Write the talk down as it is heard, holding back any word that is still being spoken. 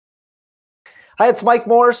Hi, it's Mike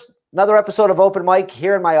Morse. Another episode of Open Mic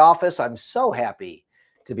here in my office. I'm so happy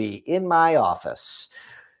to be in my office.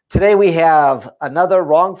 Today we have another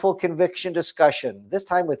wrongful conviction discussion, this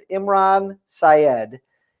time with Imran Syed,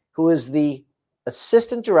 who is the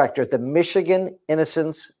assistant director at the Michigan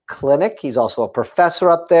Innocence Clinic. He's also a professor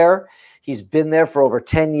up there. He's been there for over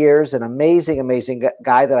 10 years, an amazing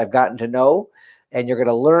guy that I've gotten to know. And you're going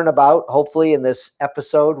to learn about, hopefully in this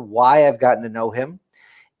episode, why I've gotten to know him.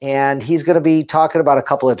 And he's going to be talking about a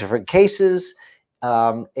couple of different cases,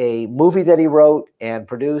 a movie that he wrote and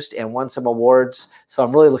produced and won some awards. So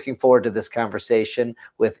I'm really looking forward to this conversation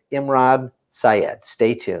with Imran Syed.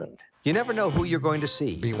 Stay tuned. You never know who you're going to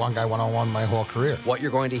see. Be one guy one-on-one my whole career. What you're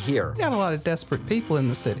going to hear. Got a lot of desperate people in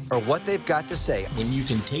the city. Or what they've got to say. When you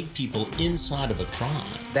can take people inside of a crime.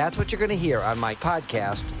 That's what you're going to hear on my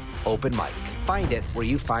podcast, Open Mic. Find it where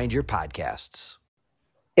you find your podcasts.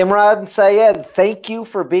 Imran Syed, thank you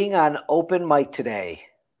for being on Open Mic today.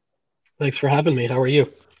 Thanks for having me. How are you?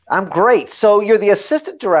 I'm great. So you're the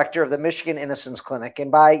assistant director of the Michigan Innocence Clinic.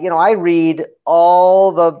 And I read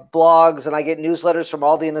all the blogs and I get newsletters from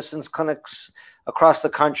all the innocence clinics across the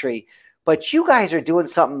country. But you guys are doing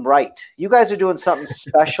something right. You guys are doing something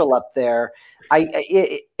special up there. I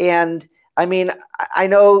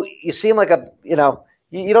know you seem like you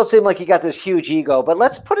don't seem like you got this huge ego, but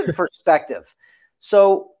let's put it in perspective.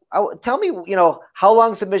 So tell me, how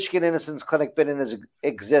long has the Michigan Innocence Clinic been in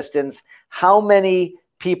existence? How many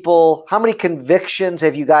convictions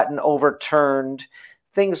have you gotten overturned?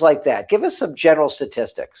 Things like that. Give us some general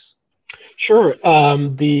statistics. Sure.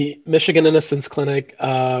 The Michigan Innocence Clinic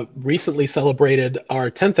recently celebrated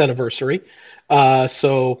our 10th anniversary.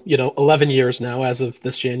 11 years now as of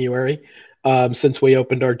this January, since we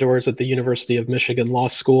opened our doors at the University of Michigan Law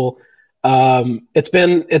School. It's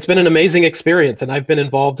been an amazing experience, and I've been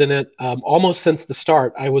involved in it almost since the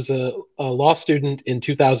start. I was a law student in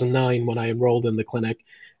 2009 when I enrolled in the clinic,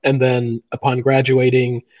 and then upon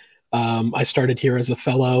graduating, I started here as a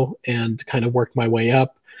fellow and kind of worked my way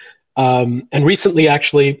up, and recently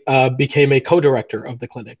actually became a co-director of the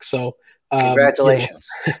clinic. So congratulations.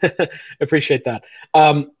 Appreciate that.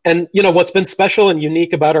 And what's been special and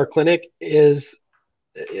unique about our clinic is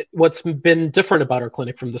what's been different about our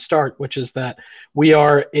clinic from the start, which is that we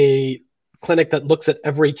are a clinic that looks at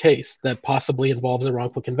every case that possibly involves a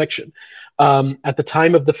wrongful conviction. At the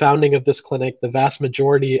time of the founding of this clinic, the vast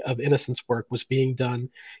majority of innocence work was being done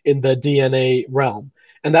in the DNA realm.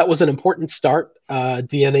 And that was an important start.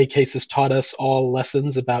 DNA cases taught us all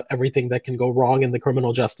lessons about everything that can go wrong in the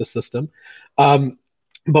criminal justice system.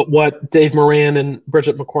 But what Dave Moran and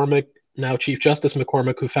Bridget McCormick, now Chief Justice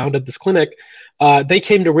McCormick, who founded this clinic, they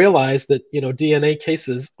came to realize that DNA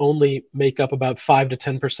cases only make up about 5 to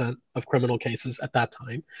 10% of criminal cases at that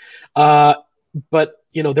time. But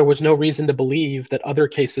there was no reason to believe that other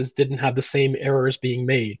cases didn't have the same errors being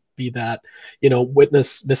made, be that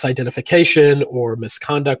witness misidentification or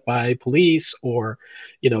misconduct by police, or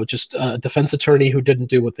just a defense attorney who didn't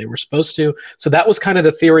do what they were supposed to. So that was kind of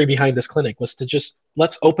the theory behind this clinic, was to just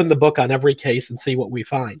let's open the book on every case and see what we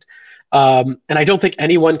find. And I don't think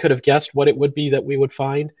anyone could have guessed what it would be that we would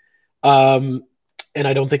find. And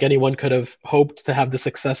I don't think anyone could have hoped to have the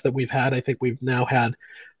success that we've had. I think we've now had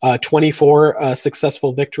 24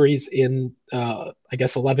 successful victories in,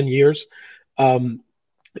 11 years. And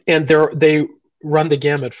they run the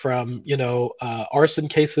gamut from, arson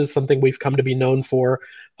cases, something we've come to be known for.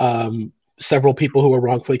 Several people who were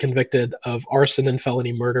wrongfully convicted of arson and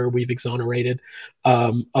felony murder, we've exonerated.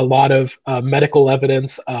 A lot of medical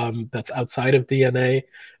evidence that's outside of DNA.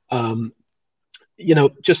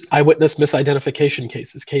 Just eyewitness misidentification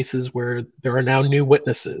cases where there are now new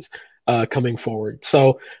witnesses coming forward.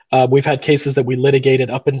 So we've had cases that we litigated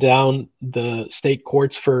up and down the state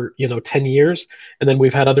courts for 10 years, and then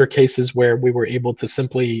we've had other cases where we were able to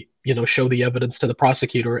simply show the evidence to the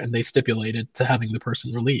prosecutor and they stipulated to having the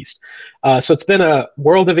person released. So it's been a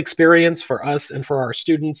world of experience for us and for our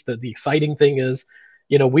students. That the exciting thing is,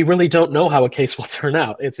 we really don't know how a case will turn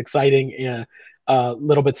out. It's exciting and a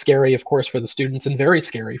little bit scary, of course, for the students, and very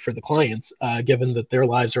scary for the clients, given that their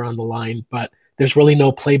lives are on the line. But there's really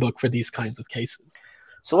no playbook for these kinds of cases.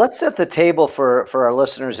 So let's set the table for our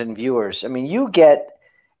listeners and viewers. I mean, you get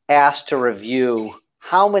asked to review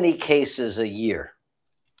how many cases a year?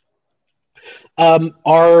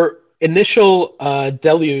 Our initial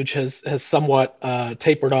deluge has somewhat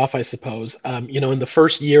tapered off, I suppose. In the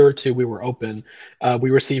first year or two we were open, we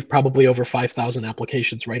received probably over 5,000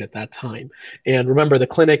 applications right at that time. And remember, the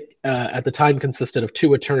clinic at the time consisted of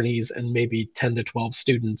 2 attorneys and maybe 10 to 12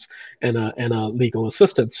 students and a legal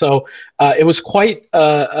assistant. So it was quite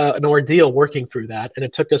an ordeal working through that, and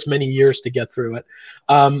it took us many years to get through it.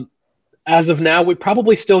 As of now, we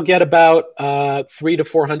probably still get about 300 to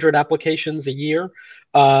 400 applications a year.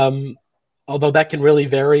 Although that can really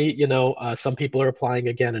vary, some people are applying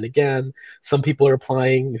again and again. Some people are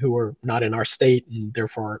applying who are not in our state, and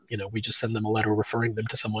therefore, we just send them a letter referring them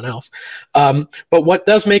to someone else. But what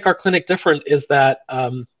does make our clinic different is that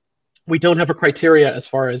we don't have a criteria as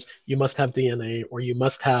far as you must have DNA or you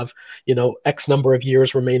must have, X number of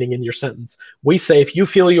years remaining in your sentence. We say, if you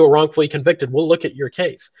feel you were wrongfully convicted, we'll look at your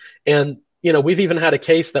case. And we've even had a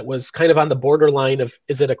case that was kind of on the borderline of,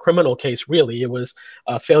 is it a criminal case? Really, it was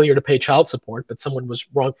a failure to pay child support, but someone was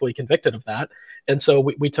wrongfully convicted of that. And so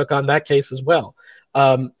we took on that case as well.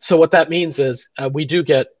 So what that means is we do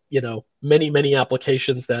get, many, many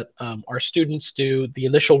applications that our students do the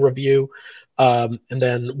initial review. And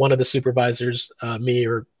then one of the supervisors, me,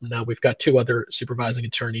 or now we've got 2 other supervising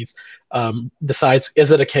attorneys, decides,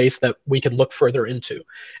 is it a case that we can look further into?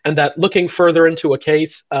 And that looking further into a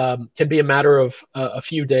case can be a matter of a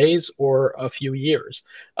few days or a few years,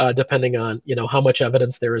 depending on, how much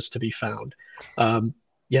evidence there is to be found.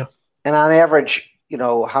 Yeah. And on average,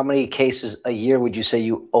 how many cases a year would you say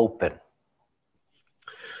you open?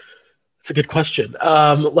 It's a good question.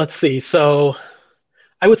 Let's see. So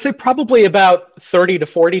I would say probably about 30 to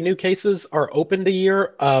 40 new cases are opened a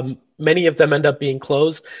year. Many of them end up being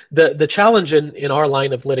closed. The challenge in our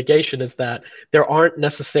line of litigation is that there aren't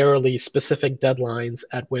necessarily specific deadlines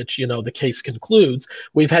at which, the case concludes.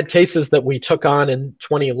 We've had cases that we took on in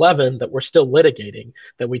 2011 that we're still litigating,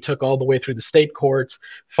 that we took all the way through the state courts,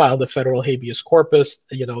 filed a federal habeas corpus.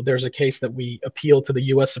 There's a case that we appealed to the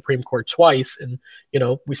U.S. Supreme Court twice, and,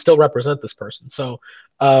 we still represent this person. So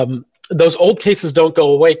those old cases don't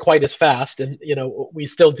go away quite as fast. And, we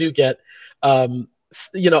still do get,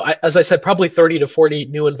 as I said, probably 30 to 40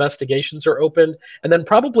 new investigations are opened. And then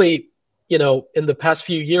probably, in the past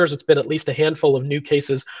few years, it's been at least a handful of new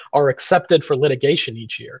cases are accepted for litigation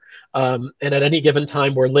each year. And at any given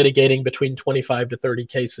time, we're litigating between 25 to 30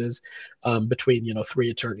 cases between, 3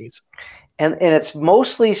 attorneys. And it's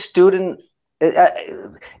mostly student.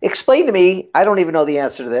 Explain to me, I don't even know the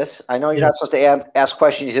answer to this. I know you're not supposed to ask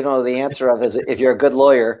questions you don't know the answer of if you're a good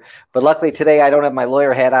lawyer, but luckily today I don't have my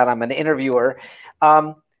lawyer hat on. I'm an interviewer.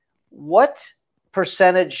 What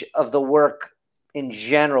percentage of the work in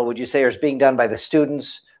general would you say is being done by the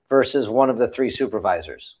students versus one of the 3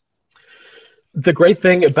 supervisors? The great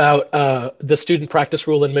thing about the student practice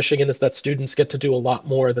rule in Michigan is that students get to do a lot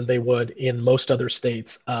more than they would in most other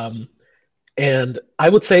states. And I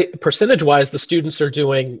would say percentage-wise, the students are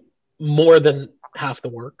doing more than half the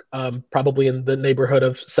work, probably in the neighborhood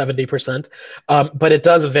of 70%. But it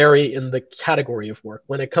does vary in the category of work.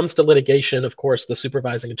 When it comes to litigation, of course, the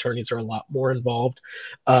supervising attorneys are a lot more involved.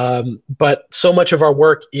 But so much of our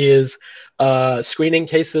work is screening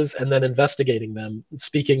cases and then investigating them,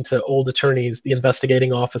 speaking to old attorneys, the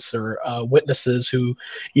investigating officer, witnesses who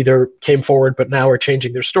either came forward but now are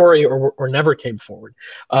changing their story or never came forward.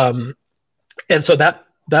 And so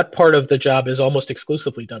that part of the job is almost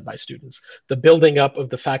exclusively done by students. The building up of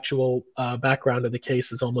the factual background of the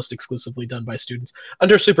case is almost exclusively done by students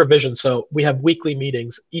under supervision. So we have weekly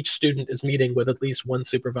meetings. Each student is meeting with at least one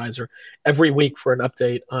supervisor every week for an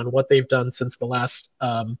update on what they've done since the last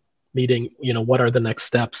meeting, what are the next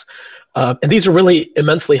steps. And these are really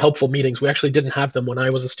immensely helpful meetings. We actually didn't have them when I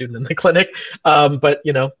was a student in the clinic, but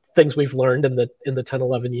things we've learned in the 10,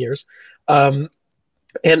 11 years.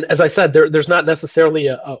 And as I said, there's not necessarily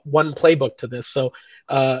a one playbook to this. So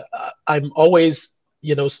I'm always,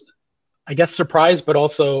 I guess surprised, but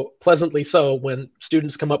also pleasantly so when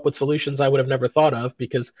students come up with solutions I would have never thought of,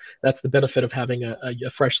 because that's the benefit of having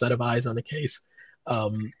a fresh set of eyes on a case.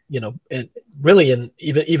 And really in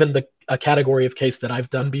even a category of case that I've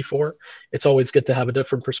done before, it's always good to have a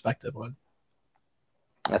different perspective on.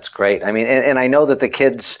 That's great. I mean, and I know that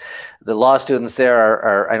the law students there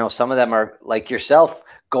are, I know some of them are like yourself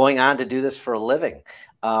going on to do this for a living,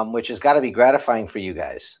 which has got to be gratifying for you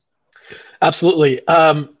guys. Absolutely.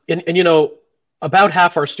 And about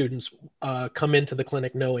half our students come into the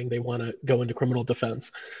clinic knowing they want to go into criminal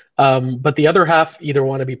defense. But the other half either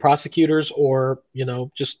want to be prosecutors or,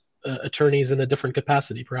 just attorneys in a different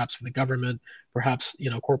capacity, perhaps for the government, perhaps,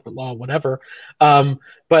 corporate law, whatever.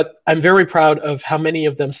 But I'm very proud of how many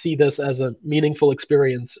of them see this as a meaningful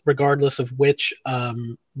experience, regardless of which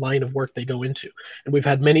line of work they go into. And we've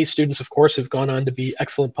had many students, of course, who've gone on to be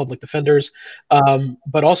excellent public defenders.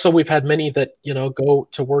 But also we've had many that, go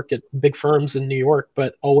to work at big firms in New York,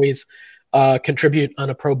 but always contribute on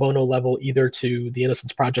a pro bono level, either to the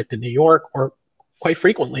Innocence Project in New York, or quite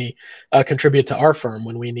frequently contribute to our firm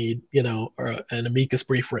when we need, an amicus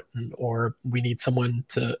brief written, or we need someone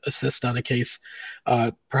to assist on a case,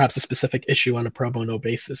 perhaps a specific issue on a pro bono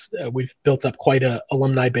basis. We've built up quite an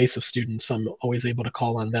alumni base of students, so I'm always able to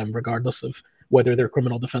call on them, regardless of whether they're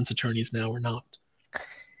criminal defense attorneys now or not.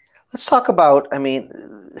 Let's talk about,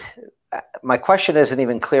 my question isn't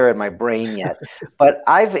even clear in my brain yet, but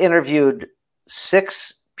I've interviewed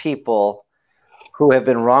 6 people who have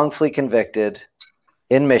been wrongfully convicted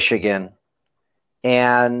in Michigan,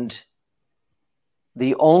 and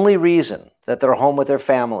the only reason that they're home with their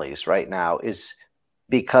families right now is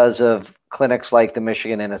because of clinics like the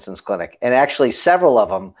Michigan Innocence Clinic. And actually several of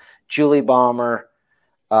them, Julie Baumer,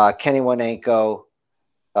 Kenny Wanenko,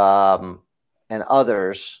 and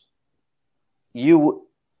others,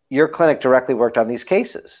 your clinic directly worked on these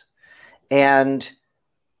cases. And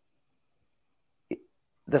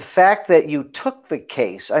the fact that you took the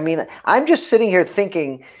case, I'm just sitting here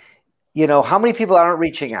thinking, how many people aren't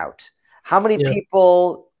reaching out? How many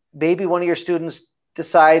people, maybe one of your students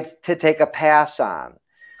decides to take a pass on?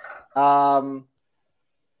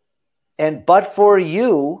 But for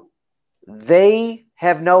you, they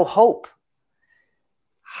have no hope.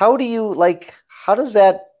 How does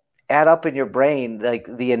that add up in your brain? Like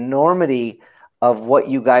the enormity of what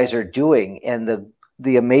you guys are doing and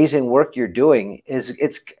the amazing work you're doing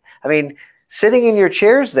sitting in your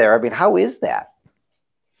chairs there. How is that?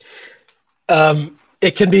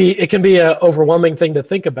 It can be an overwhelming thing to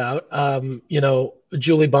think about.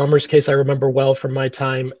 Julie Baumer's case, I remember well from my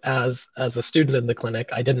time as a student in the clinic.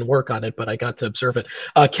 I didn't work on it, but I got to observe it.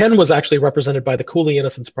 Ken was actually represented by the Cooley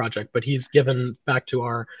Innocence Project, but he's given back to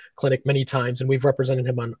our clinic many times, and we've represented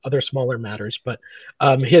him on other smaller matters. But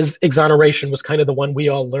his exoneration was kind of the one we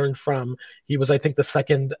all learned from. He was, I think, the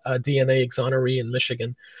second DNA exoneree in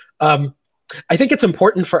Michigan. I think it's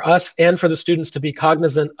important for us and for the students to be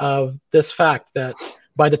cognizant of this fact that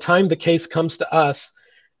by the time the case comes to us,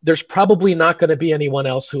 there's probably not going to be anyone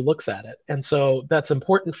else who looks at it. And so that's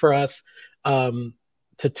important for us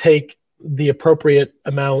to take the appropriate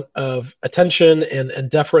amount of attention and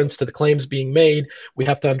deference to the claims being made. We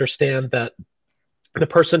have to understand that the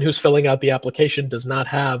person who's filling out the application does not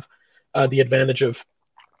have the advantage of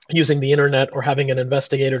using the internet or having an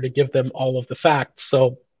investigator to give them all of the facts.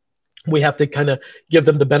 So we have to kind of give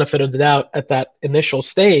them the benefit of the doubt at that initial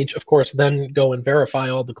stage, of course, then go and verify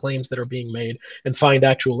all the claims that are being made and find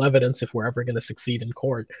actual evidence if we're ever going to succeed in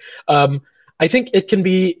court. I think it can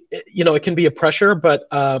be a pressure, but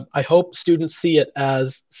I hope students see it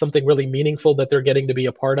as something really meaningful that they're getting to be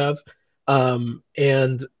a part of.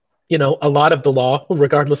 And a lot of the law,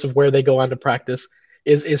 regardless of where they go on to practice,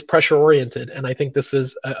 is pressure oriented. And I think this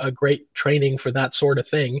is a great training for that sort of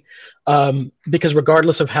thing. Because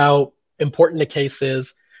regardless of how important a case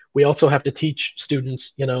is, we also have to teach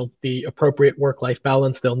students, the appropriate work-life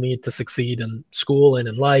balance they'll need to succeed in school and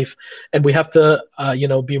in life. And we have to,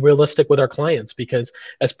 be realistic with our clients, because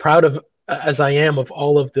as proud as I am of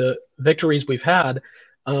all of the victories we've had,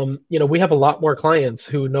 we have a lot more clients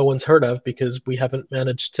who no one's heard of because we haven't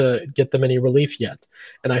managed to get them any relief yet.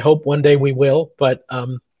 And I hope one day we will, but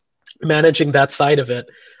managing that side of it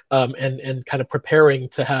and kind of preparing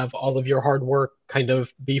to have all of your hard work kind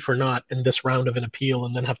of be for naught in this round of an appeal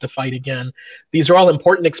and then have to fight again. These are all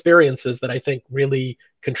important experiences that I think really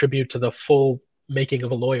contribute to the full making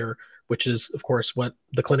of a lawyer, which is, of course, what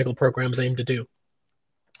the clinical programs aim to do.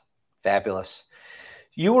 Fabulous.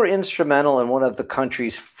 You were instrumental in one of the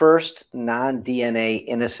country's first non-DNA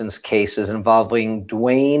innocence cases involving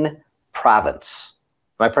Duane Provence.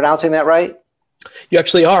 Am I pronouncing that right? You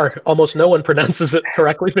actually are. Almost no one pronounces it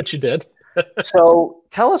correctly, but you did. So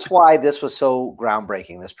tell us why this was so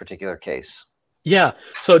groundbreaking, this particular case. Yeah.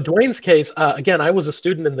 So Duane's case, again, I was a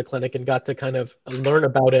student in the clinic and got to kind of learn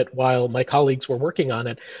about it while my colleagues were working on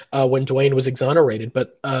it when Duane was exonerated.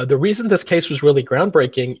 But the reason this case was really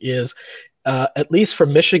groundbreaking is, at least for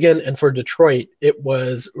Michigan and for Detroit, it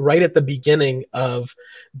was right at the beginning of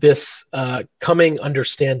this coming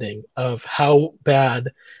understanding of how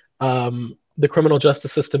bad the criminal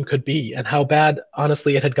justice system could be and how bad,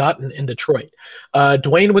 honestly, it had gotten in Detroit.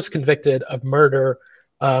 Duane was convicted of murder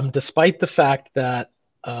despite the fact that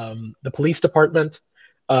the police department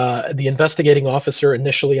The investigating officer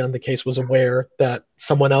initially on the case was aware that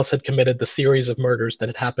someone else had committed the series of murders that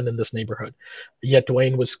had happened in this neighborhood. Yet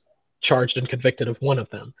Dwayne was charged and convicted of one of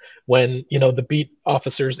them, when, the beat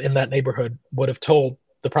officers in that neighborhood would have told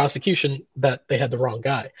the prosecution that they had the wrong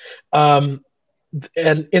guy.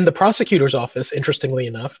 And in the prosecutor's office, interestingly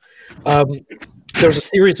enough, there's a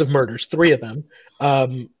series of murders, 3 of them.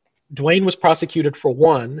 Dwayne was prosecuted for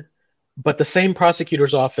one, but the same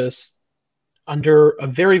prosecutor's office, under a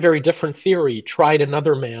very, very different theory, tried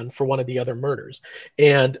another man for one of the other murders.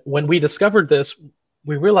 And when we discovered this,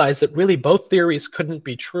 we realized that really both theories couldn't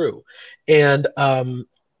be true. And,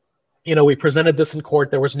 we presented this in court.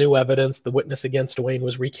 There was new evidence. The witness against Dwayne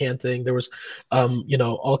was recanting. There was,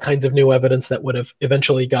 all kinds of new evidence that would have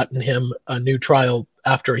eventually gotten him a new trial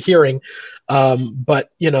after a hearing. But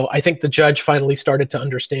I think the judge finally started to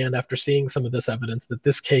understand, after seeing some of this evidence, that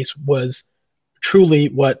this case was truly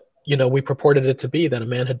what we purported it to be, that a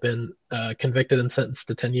man had been convicted and sentenced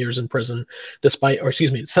to 10 years in prison,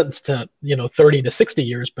 sentenced to 30 to 60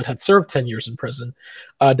 years, but had served 10 years in prison,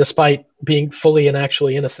 despite being fully and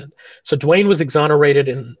actually innocent. So Dwayne was exonerated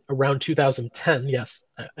in around 2010. Yes,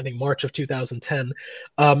 I think March of 2010.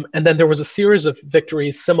 And then there was a series of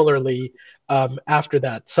victories similarly after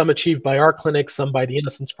that, some achieved by our clinic, some by the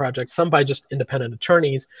Innocence Project, some by just independent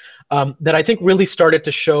attorneys, that I think really started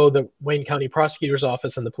to show the Wayne County Prosecutor's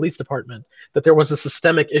Office and the police department that there was a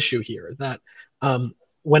systemic issue here, that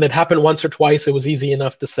when it happened once or twice, it was easy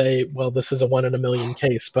enough to say, well, this is a 1 in a million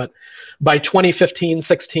case. But by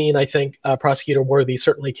 2015-16, I think Prosecutor Worthy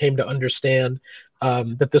certainly came to understand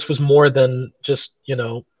that this was more than just,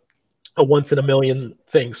 a once in a million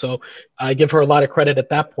thing. So I give her a lot of credit at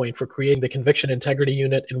that point for creating the Conviction Integrity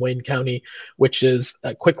Unit in Wayne County, which has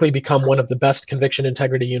quickly become one of the best conviction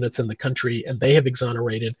integrity units in the country. And they have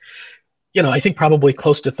exonerated, I think probably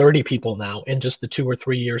close to 30 people now in just the 2 or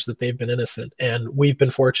 3 years that they've been innocent. And we've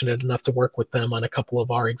been fortunate enough to work with them on a couple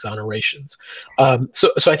of our exonerations.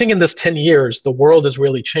 So I think in this 10 years, the world has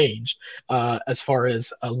really changed as far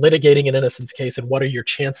as litigating an innocence case and what are your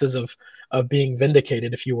chances of being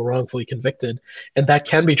vindicated if you were wrongfully convicted. And that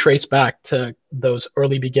can be traced back to those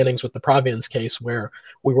early beginnings with the Provians case, where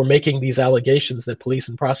we were making these allegations that police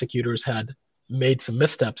and prosecutors had made some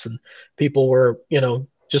missteps, and people were,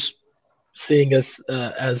 just seeing us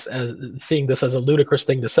seeing this as a ludicrous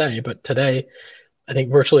thing to say. But today, I think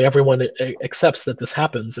virtually everyone accepts that this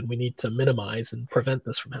happens, and we need to minimize and prevent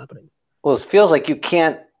this from happening. Well, it feels like you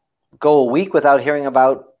can't go a week without hearing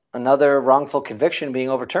about another wrongful conviction being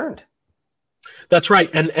overturned. That's right.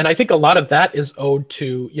 And I think a lot of that is owed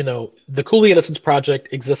to, the Cooley Innocence Project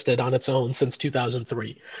existed on its own since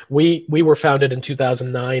 2003. We were founded in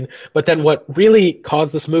 2009. But then what really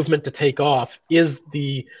caused this movement to take off is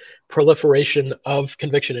the proliferation of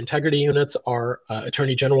conviction integrity units. Our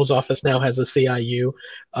Attorney General's office now has a CIU.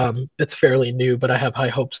 It's fairly new, but I have high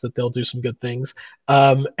hopes that they'll do some good things.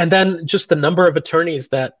 And then just the number of attorneys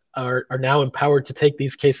that are now empowered to take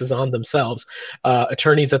these cases on themselves.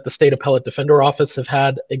 Attorneys at the State Appellate Defender Office have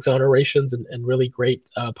had exonerations and really great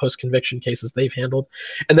post-conviction cases they've handled.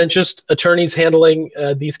 And then just attorneys handling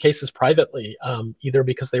these cases privately, either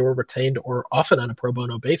because they were retained or often on a pro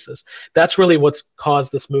bono basis. That's really what's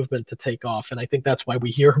caused this movement to take off. And I think that's why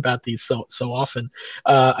we hear about these so often.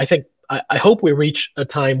 I hope we reach a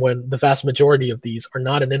time when the vast majority of these are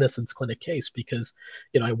not an innocence clinic case, because,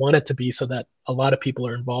 I want it to be so that a lot of people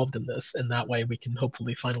are involved in this, and that way we can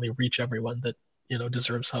hopefully finally reach everyone that,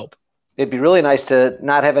 deserves help. It'd be really nice to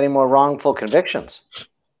not have any more wrongful convictions.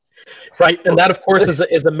 Right. And that, of course,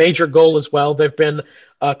 is a major goal as well. There've been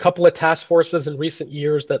a couple of task forces in recent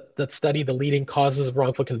years that study the leading causes of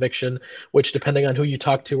wrongful conviction, which, depending on who you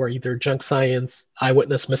talk to, are either junk science,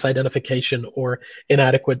 eyewitness misidentification, or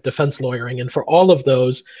inadequate defense lawyering. And for all of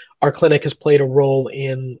those, our clinic has played a role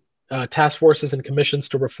in task forces and commissions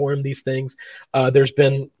to reform these things. There's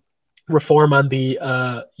been reform on the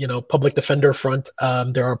public defender front.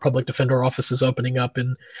 There are public defender offices opening up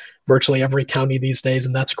in virtually every county these days,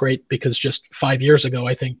 and that's great, because just 5 years ago,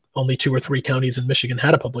 I think only 2 or 3 counties in Michigan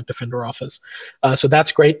had a public defender office. So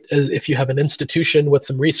that's great if you have an institution with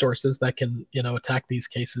some resources that can attack these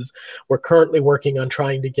cases. We're currently working on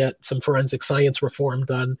trying to get some forensic science reform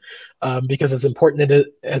done, because as important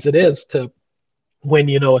as it is to win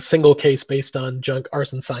a single case based on junk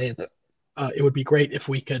arson science, it would be great if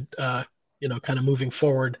we could, kind of moving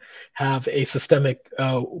forward, have a systemic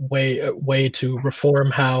way to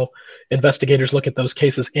reform how investigators look at those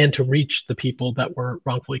cases and to reach the people that were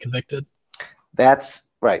wrongfully convicted. That's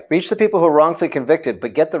right. Reach the people who are wrongfully convicted,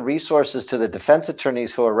 but get the resources to the defense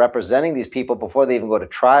attorneys who are representing these people before they even go to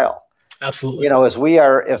trial. Absolutely.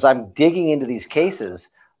 As I'm digging into these cases,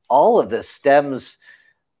 all of this stems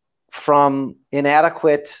from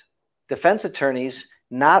inadequate defense attorneys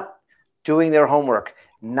not doing their homework,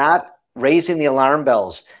 not raising the alarm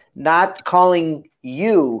bells, not calling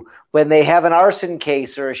you when they have an arson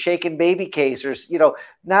case or a shaken baby case, or,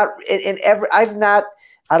 I've not,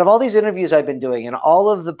 out of all these interviews I've been doing and all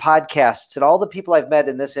of the podcasts and all the people I've met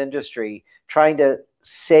in this industry trying to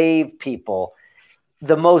save people,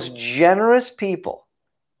 the most generous people,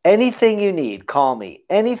 anything you need, call me,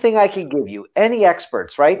 anything I can give you, any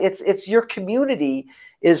experts, right? It's your community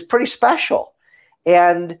is pretty special.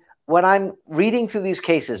 And when I'm reading through these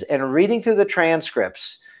cases and reading through the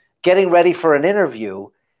transcripts, getting ready for an interview,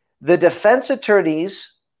 the defense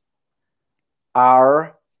attorneys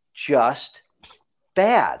are just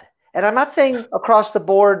bad. And I'm not saying across the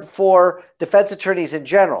board for defense attorneys in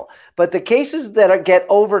general, but the cases that get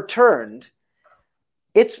overturned,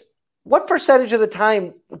 it's what percentage of the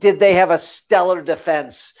time did they have a stellar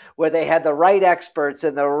defense where they had the right experts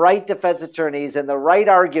and the right defense attorneys and the right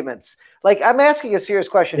arguments? Like, I'm asking a serious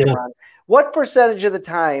question, Imran. What percentage of the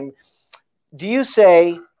time do you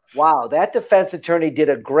say, wow, that defense attorney did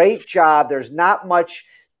a great job, there's not much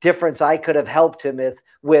difference I could have helped him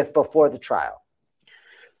with before the trial?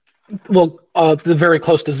 Well, very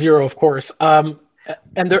close to zero, of course. And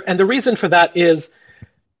the reason for that is,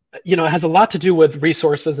 it has a lot to do with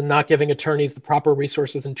resources and not giving attorneys the proper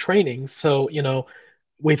resources and training. So,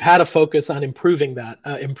 we've had a focus on improving that,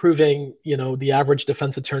 the average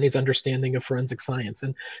defense attorney's understanding of forensic science.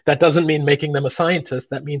 And that doesn't mean making them a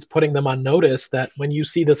scientist. That means putting them on notice that when you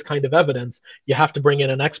see this kind of evidence, you have to bring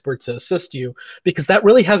in an expert to assist you, because that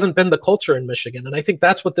really hasn't been the culture in Michigan. And I think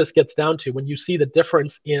that's what this gets down to. When you see the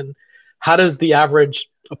difference in how does the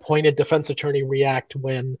average appointed defense attorney react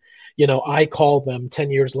when, I call them 10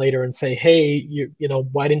 years later and say, hey,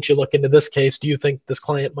 why didn't you look into this case? Do you think this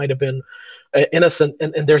client might have been innocent?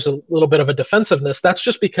 And there's a little bit of a defensiveness. That's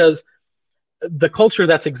just because the culture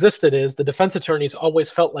that's existed is the defense attorneys always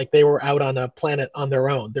felt like they were out on a planet on their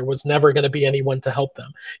own. There was never going to be anyone to help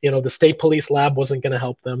them. The state police lab wasn't going to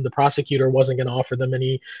help them. The prosecutor wasn't going to offer them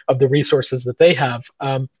any of the resources that they have.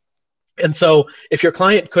 And so if your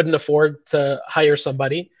client couldn't afford to hire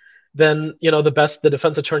somebody, then, the best the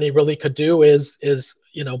defense attorney really could do is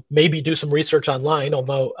maybe do some research online,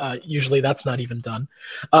 although usually that's not even done.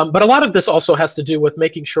 But a lot of this also has to do with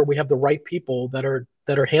making sure we have the right people that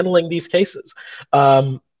are handling these cases,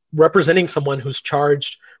 representing someone who's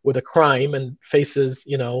charged with a crime and faces,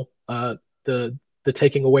 the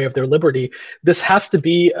taking away of their liberty. This has to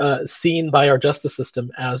be seen by our justice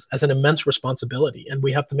system as an immense responsibility. And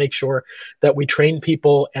we have to make sure that we train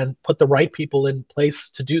people and put the right people in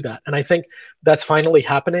place to do that. And I think that's finally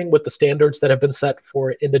happening with the standards that have been set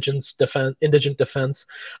for indigent defense,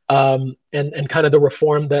 and kind of the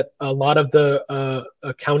reform that a lot of the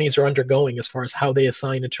counties are undergoing as far as how they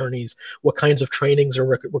assign attorneys, what kinds of trainings are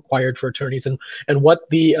required for attorneys, and what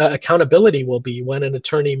the accountability will be when an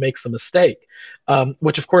attorney makes a mistake.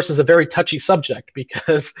 Which of course is a very touchy subject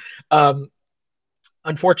because,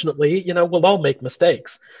 unfortunately, we'll all make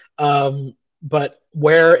mistakes. But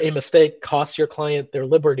where a mistake costs your client their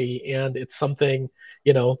liberty and it's something,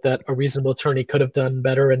 that a reasonable attorney could have done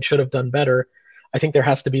better and should have done better, I think there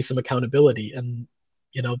has to be some accountability. And,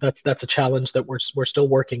 that's a challenge that we're still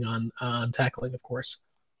working on tackling, of course.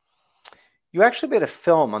 You actually made a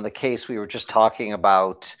film on the case we were just talking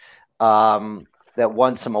about, that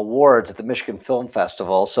won some awards at the Michigan Film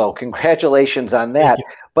Festival. So congratulations on that.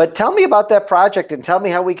 But tell me about that project and tell me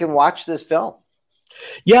how we can watch this film.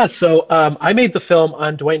 Yeah, so I made the film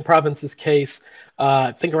on Duane Provence's case,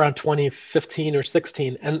 I think around 2015 or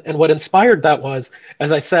 16. And what inspired that was,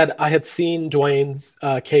 as I said, I had seen Duane's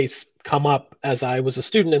case come up as I was a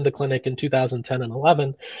student in the clinic in 2010 and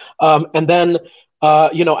 11. And then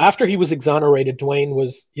after he was exonerated, Duane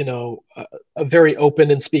was, very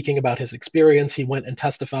open in speaking about his experience. He went and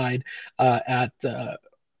testified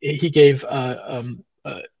he gave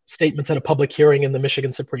statements at a public hearing in the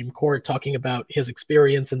Michigan Supreme Court talking about his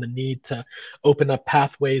experience and the need to open up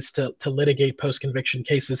pathways to litigate post-conviction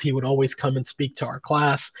cases. He would always come and speak to our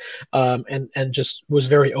class, and just was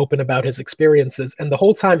very open about his experiences. And the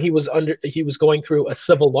whole time he was going through a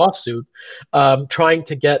civil lawsuit, trying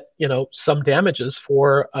to get some damages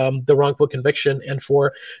for the wrongful conviction and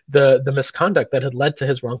for the misconduct that had led to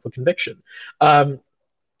his wrongful conviction. And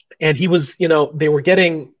he was,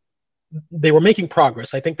 they were making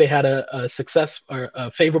progress. I think they had a success or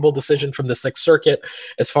a favorable decision from the Sixth Circuit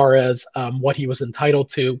as far as what he was entitled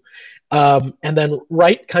to. And then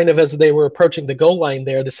right kind of as they were approaching the goal line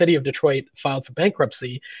there, the city of Detroit filed for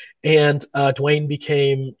bankruptcy, and Duane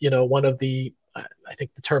became, one of the, I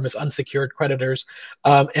think the term is unsecured creditors.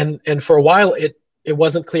 And for a while, it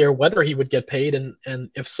wasn't clear whether he would get paid, and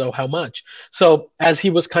if so, how much. So as he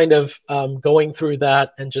was kind of going through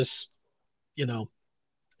that, and just,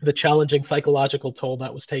 the challenging psychological toll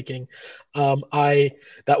that was taking,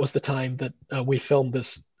 that was the time that we filmed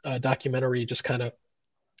this documentary, just kind of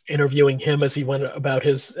interviewing him as he went about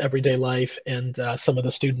his everyday life, and some of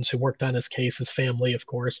the students who worked on his case, his family, of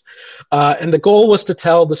course. And the goal was to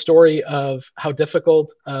tell the story of how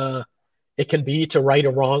difficult it can be to right a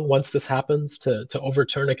wrong once this happens, to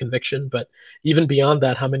overturn a conviction. But even beyond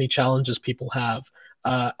that, how many challenges people have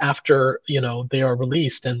after they are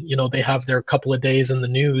released, and they have their couple of days in the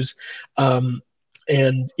news.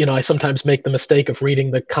 And I sometimes make the mistake of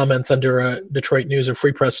reading the comments under a Detroit News or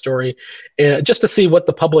Free Press story, just to see what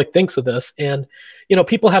the public thinks of this. And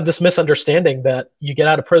people have this misunderstanding that you get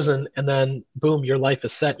out of prison and then boom, your life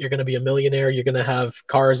is set. You're going to be a millionaire. You're going to have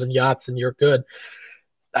cars and yachts, and you're good.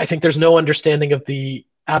 I think there's no understanding of the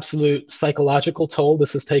absolute psychological toll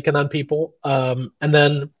this has taken on people. And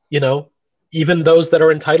then, even those that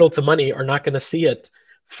are entitled to money are not going to see it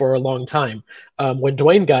for a long time. When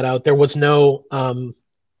Dwayne got out, there was no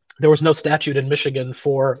statute in Michigan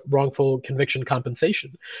for wrongful conviction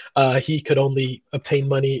compensation. He could only obtain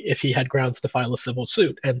money if he had grounds to file a civil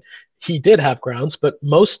suit, and he did have grounds, but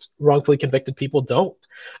most wrongfully convicted people don't.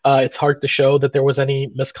 It's hard to show that there was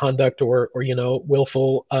any misconduct or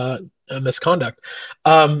willful misconduct.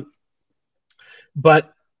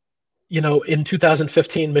 But in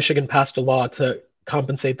 2015, Michigan passed a law to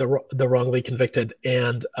compensate the wrongly convicted,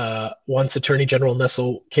 and once Attorney General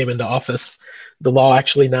Nessel came into office, the law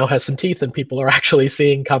actually now has some teeth, and people are actually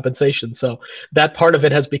seeing compensation. So that part of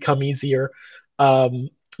it has become easier.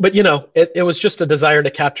 But it was just a desire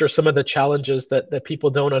to capture some of the challenges that people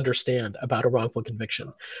don't understand about a wrongful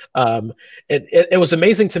conviction. It was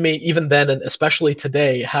amazing to me even then, and especially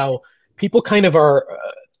today, how people kind of are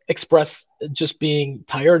express just being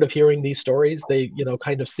tired of hearing these stories. They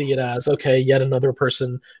kind of see it as, okay, yet another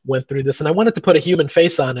person went through this. And I wanted to put a human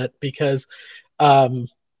face on it, because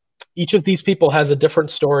each of these people has a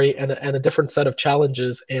different story and a different set of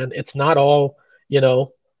challenges, and it's not all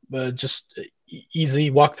just easy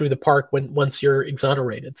walk through the park once you're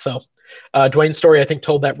exonerated. So Dwayne's story, I think,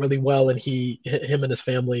 told that really well, and him and his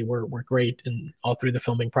family were great in all through the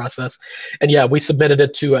filming process. And yeah, we submitted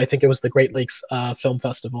it to, I think it was the Great Lakes Film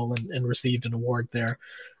Festival, and received an award there,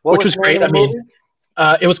 which was great. I mean,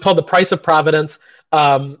 it was called The Price of Providence.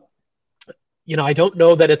 I don't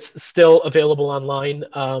know that it's still available online,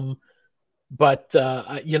 but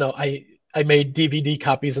I made DVD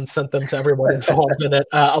copies and sent them to everyone involved in it.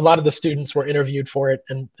 A lot of the students were interviewed for it,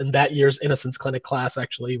 and that year's Innocence Clinic class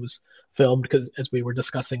actually was filmed, because as we were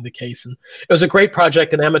discussing the case. And it was a great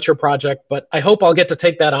project, an amateur project, but I hope I'll get to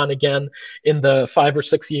take that on again in the 5 or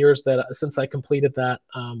 6 years since I completed that.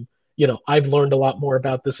 I've learned a lot more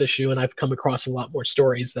about this issue, and I've come across a lot more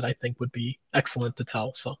stories that I think would be excellent to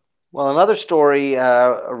tell. So, well, another story,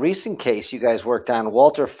 a recent case you guys worked on,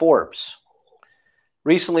 Walter Forbes,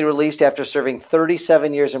 recently released after serving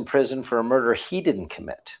 37 years in prison for a murder he didn't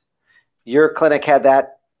commit. Your clinic had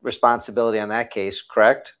that responsibility on that case,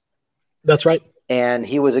 correct? That's right. And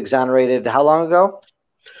he was exonerated how long ago?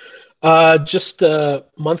 Just a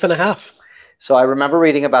month and a half. So I remember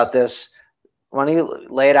reading about this. Why don't you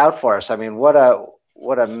lay it out for us? I mean, what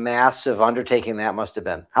a massive undertaking that must have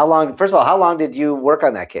been. First of all, how long did you work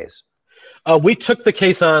on that case? We took the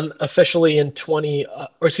case on officially in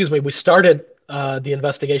we started the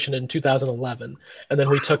investigation in 2011, and then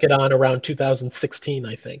we took it on around 2016,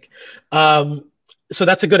 I think. So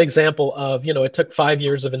that's a good example of, it took 5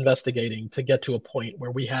 years of investigating to get to a point where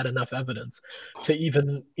we had enough evidence to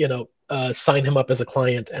even, sign him up as a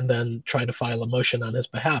client and then try to file a motion on his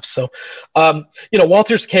behalf. So,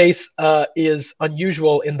 Walter's case is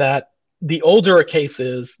unusual in that the older a case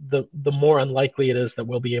is, the more unlikely it is that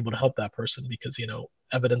we'll be able to help that person, because,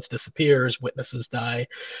 evidence disappears, witnesses die.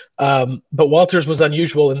 But Walter's was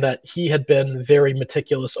unusual in that he had been very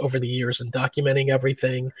meticulous over the years in documenting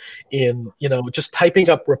everything, in, just typing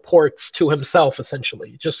up reports to himself,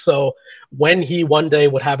 essentially, just so when he one day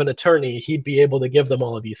would have an attorney, he'd be able to give them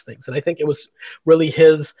all of these things. And I think it was really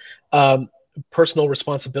his personal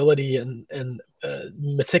responsibility and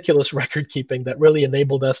meticulous record keeping that really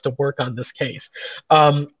enabled us to work on this case.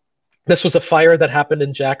 This was a fire that happened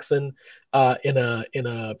in Jackson, in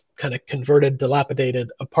a kind of converted,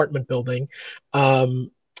 dilapidated apartment building, and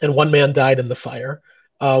one man died in the fire.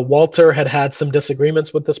 Walter had some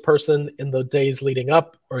disagreements with this person in the days leading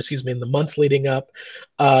up, in the months leading up.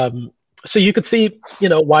 So you could see,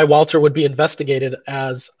 why Walter would be investigated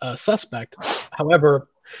as a suspect. However,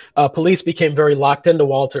 Police became very locked into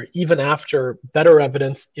Walter even after better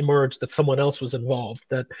evidence emerged that someone else was involved,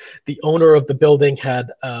 that the owner of the building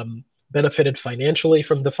had benefited financially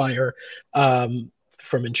from the fire,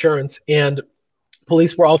 from insurance, and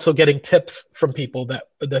police were also getting tips from people that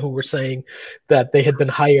who were saying that they had been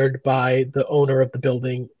hired by the owner of the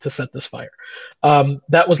building to set this fire.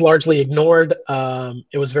 That was largely ignored.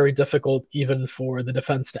 It was very difficult even for the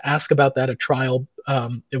defense to ask about that at trial.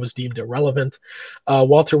 It was deemed irrelevant.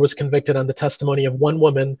 Walter was convicted on the testimony of one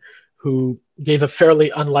woman who gave a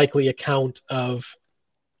fairly unlikely account of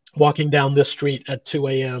walking down this street at 2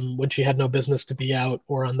 a.m. when she had no business to be out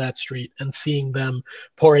or on that street and seeing them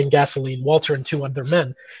pouring gasoline, Walter and two other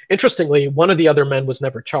men. Interestingly, one of the other men was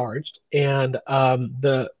never charged, and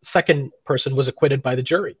the second person was acquitted by the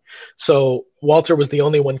jury. So Walter was the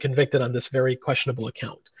only one convicted on this very questionable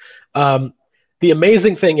account. The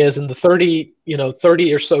amazing thing is, in the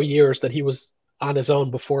 30 or so years that he was on his own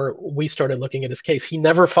before we started looking at his case, he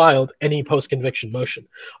never filed any post-conviction motion.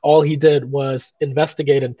 All he did was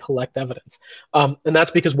investigate and collect evidence. And that's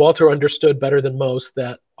because Walter understood better than most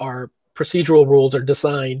that our procedural rules are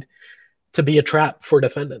designed to be a trap for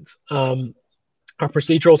defendants. Our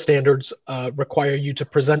procedural standards require you to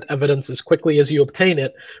present evidence as quickly as you obtain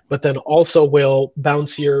it, but then also will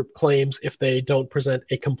bounce your claims if they don't present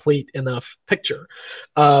a complete enough picture.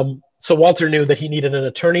 So Walter knew that he needed an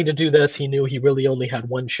attorney to do this. He knew he really only had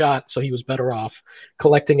one shot, so he was better off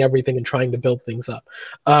collecting everything and trying to build things up.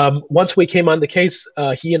 Once we came on the case,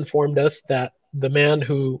 he informed us that the man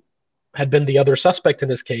who had been the other suspect in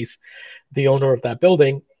his case, the owner of that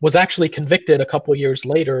building, was actually convicted a couple years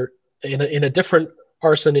later in a different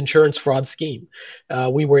arson insurance fraud scheme.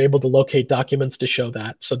 We were able to locate documents to show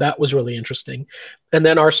that. So that was really interesting. And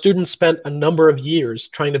then our students spent a number of years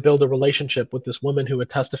trying to build a relationship with this woman who had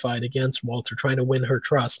testified against Walter, trying to win her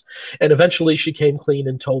trust. And eventually she came clean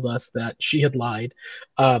and told us that she had lied.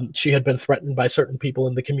 She had been threatened by certain people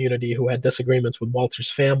in the community who had disagreements with Walter's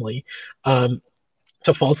family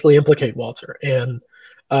to falsely implicate Walter. And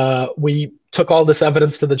we took all this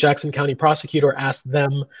evidence to the Jackson County prosecutor, asked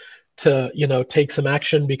them to take some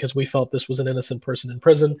action because we felt this was an innocent person in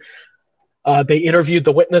prison. They interviewed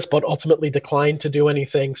the witness but ultimately declined to do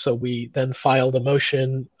anything, so we then filed a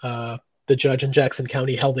motion. The judge in Jackson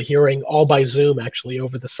County held a hearing, all by Zoom actually,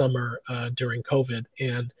 over the summer during COVID,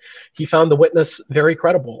 and he found the witness very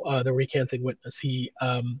credible, the recanting witness.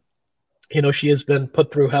 She has been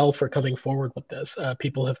put through hell for coming forward with this.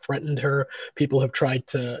 People have threatened her. People have tried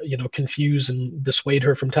to, confuse and dissuade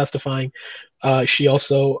her from testifying. She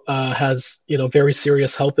also has, very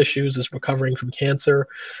serious health issues, is recovering from cancer.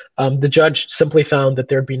 The judge simply found that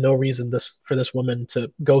there'd be no reason for this woman to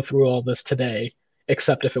go through all this today,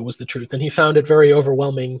 except if it was the truth. And he found it very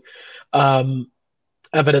overwhelming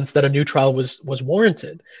evidence that a new trial was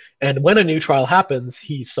warranted. And when a new trial happens,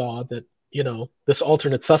 he saw that this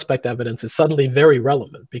alternate suspect evidence is suddenly very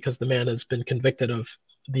relevant because the man has been convicted of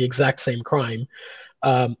the exact same crime,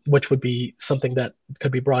 which would be something that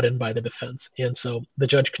could be brought in by the defense. And so the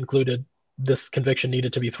judge concluded this conviction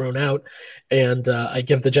needed to be thrown out. And I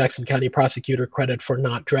give the Jackson County prosecutor credit for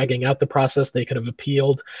not dragging out the process. They could have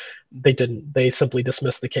appealed. They didn't. They simply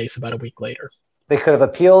dismissed the case about a week later. They could have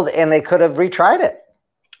appealed and they could have retried it.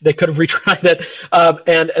 They could have retried it.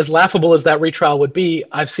 And as laughable as that retrial would be,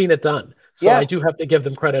 I've seen it done. So yeah. I do have to give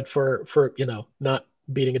them credit for not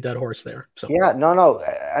beating a dead horse there. So yeah, no.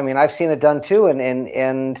 I mean, I've seen it done too,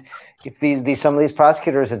 and if some of these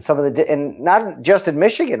prosecutors and some of and not just in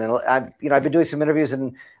Michigan, and I've been doing some interviews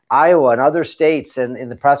in Iowa and other states, and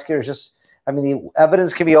the prosecutors the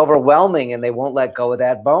evidence can be overwhelming, and they won't let go of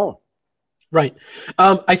that bone. Right.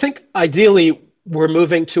 I think ideally we're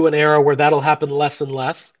moving to an era where that'll happen less and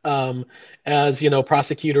less. As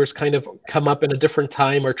prosecutors kind of come up in a different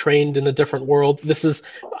time or trained in a different world. This is,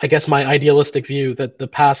 I guess, my idealistic view, that the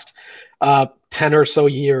past 10 or so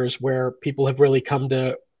years where people have really come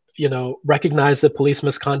to, recognize that police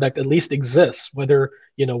misconduct at least exists, whether,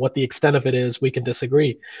 what the extent of it is, we can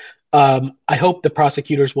disagree. I hope the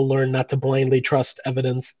prosecutors will learn not to blindly trust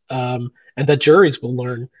evidence, and that juries will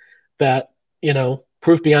learn that,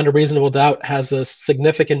 proof beyond a reasonable doubt has a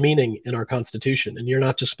significant meaning in our Constitution, and you're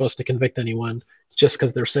not just supposed to convict anyone just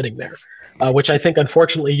because they're sitting there, which I think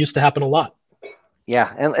unfortunately used to happen a lot.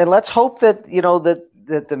 Yeah, and let's hope that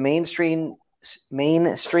that the mainstream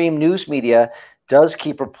news media does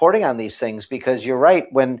keep reporting on these things, because you're right,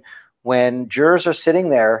 when jurors are sitting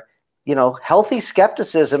there, healthy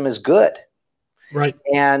skepticism is good, right?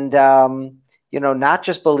 And not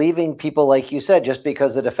just believing people, like you said, just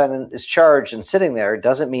because the defendant is charged and sitting there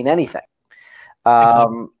doesn't mean anything.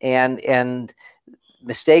 Exactly. And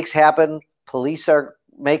mistakes happen. Police are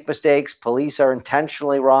make mistakes. Police are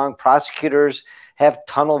intentionally wrong. Prosecutors have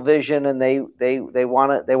tunnel vision, and they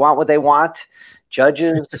want what they want.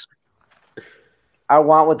 Judges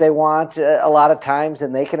want what they want a lot of times,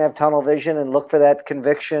 and they can have tunnel vision and look for that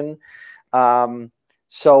conviction.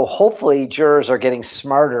 So hopefully jurors are getting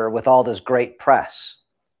smarter with all this great press.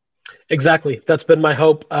 Exactly. That's been my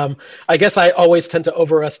hope. I guess I always tend to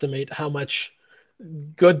overestimate how much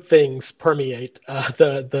good things permeate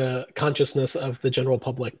the consciousness of the general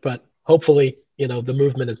public, but hopefully, the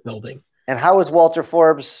movement is building. And how is Walter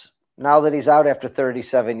Forbes now that he's out after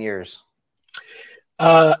 37 years?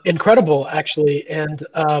 Incredible, actually. And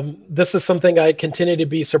this is something I continue to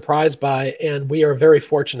be surprised by. And we are very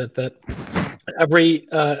fortunate that every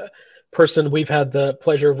person we've had the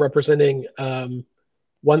pleasure of representing,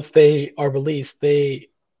 once they are released, they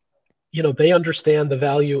understand the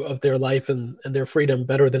value of their life and their freedom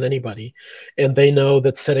better than anybody. And they know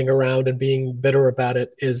that sitting around and being bitter about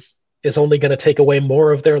it is only going to take away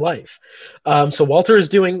more of their life. So Walter is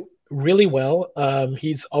doing really well.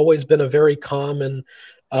 He's always been a very calm and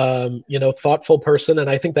thoughtful person, and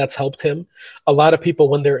I think that's helped him. A lot of people,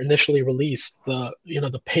 when they're initially released,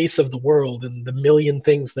 the pace of the world and the million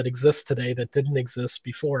things that exist today that didn't exist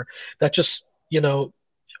before, that just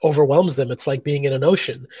overwhelms them. It's like being in an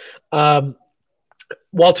ocean.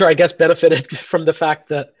 Walter, I guess, benefited from the fact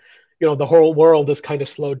that the whole world is kind of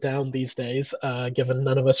slowed down these days, given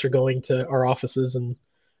none of us are going to our offices and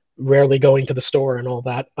rarely going to the store and all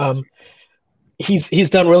that. He's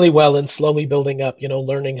done really well in slowly building up,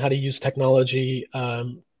 learning how to use technology,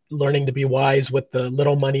 learning to be wise with the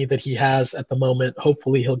little money that he has at the moment.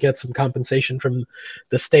 Hopefully he'll get some compensation from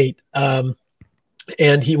the state.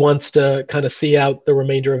 And he wants to kind of see out the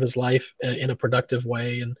remainder of his life in a productive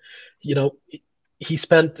way. And, he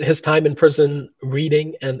spent his time in prison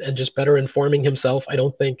reading and just better informing himself. I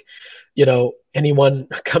don't think, anyone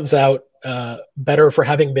comes out better for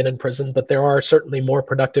having been in prison, but there are certainly more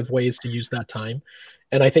productive ways to use that time.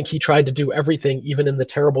 And I think he tried to do everything, even in the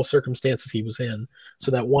terrible circumstances he was in,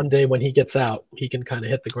 so that one day when he gets out, he can kind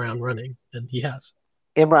of hit the ground running, and he has.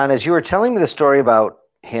 Imran, as you were telling me the story about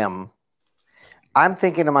him, I'm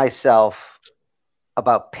thinking to myself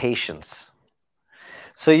about patience.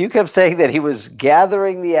 So you kept saying that he was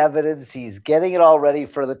gathering the evidence, he's getting it all ready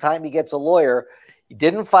for the time he gets a lawyer. He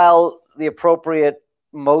didn't file the appropriate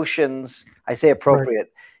motions. I say appropriate.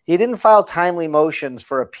 Right. He didn't file timely motions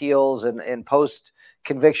for appeals and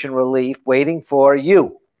post-conviction relief, waiting for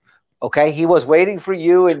you. Okay? He was waiting for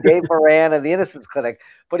you and Dave Moran and the Innocence Clinic,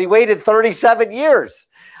 but he waited 37 years.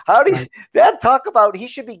 How do you that talk about he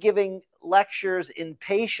should be giving lectures in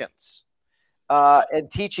patience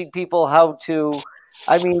and teaching people how to,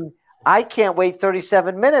 I can't wait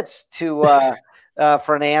 37 minutes to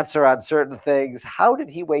for an answer on certain things. How did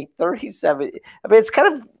he wait 37? It's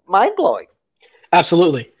kind of mind-blowing.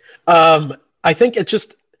 Absolutely. I think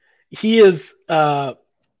he is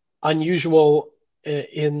unusual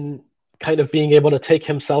in kind of being able to take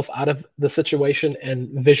himself out of the situation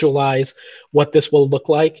and visualize what this will look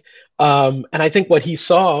like. And I think what he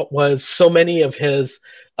saw was so many of his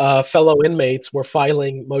fellow inmates were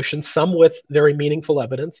filing motions, some with very meaningful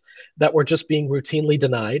evidence, that were just being routinely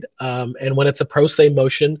denied. And when it's a pro se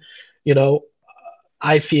motion,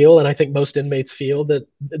 I feel, and I think most inmates feel, that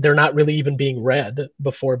they're not really even being read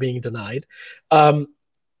before being denied. And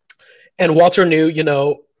Walter knew,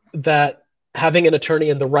 that having an attorney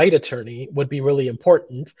and the right attorney would be really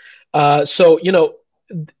important. So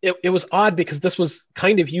it was odd because this was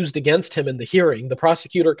kind of used against him in the hearing. The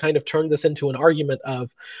prosecutor kind of turned this into an argument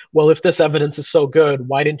of, well, if this evidence is so good,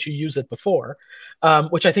 why didn't you use it before?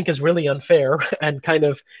 Which I think is really unfair and kind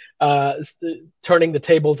of turning the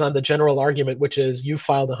tables on the general argument, which is you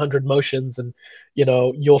filed 100 motions and,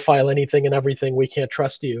 you'll file anything and everything. We can't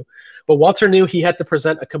trust you. But Walter knew he had to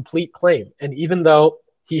present a complete claim. And even though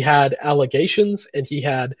he had allegations and he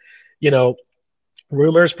had,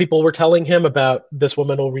 rumors people were telling him about this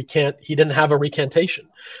woman will recant, he didn't have a recantation.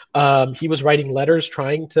 He was writing letters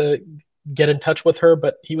trying to get in touch with her,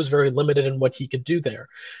 but he was very limited in what he could do there.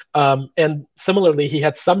 And similarly, he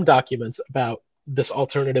had some documents about this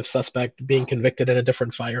alternative suspect being convicted in a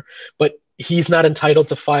different fire, but he's not entitled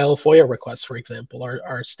to file FOIA requests, for example.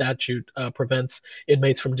 Our statute prevents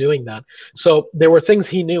inmates from doing that. So there were things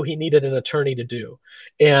he knew he needed an attorney to do.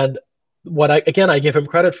 And what I give him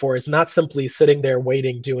credit for is not simply sitting there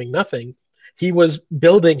waiting, doing nothing. He was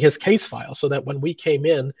building his case file so that when we came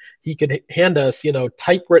in, he could hand us,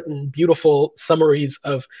 typewritten, beautiful summaries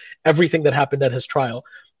of everything that happened at his trial.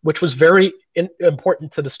 which was very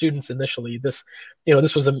important to the students initially. This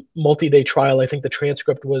was a multi-day trial. I think the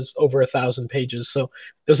transcript was over 1,000 pages, so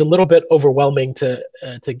it was a little bit overwhelming to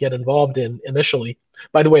get involved in initially.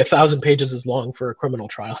 By the way, 1,000 pages is long for a criminal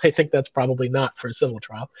trial. I think that's probably not for a civil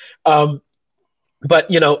trial.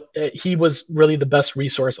 But he was really the best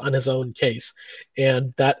resource on his own case,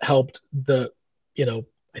 and that helped the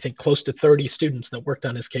I think close to 30 students that worked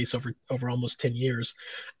on his case over almost 10 years,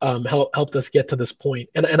 helped us get to this point.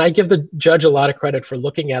 And I give the judge a lot of credit for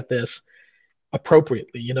looking at this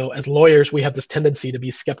appropriately. As lawyers, we have this tendency to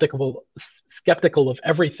be skeptical of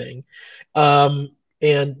everything.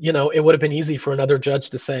 And it would have been easy for another judge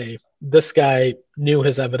to say, this guy knew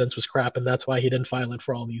his evidence was crap, and that's why he didn't file it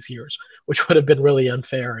for all these years, which would have been really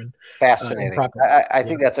unfair and fascinating. I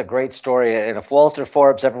think that's a great story. And if Walter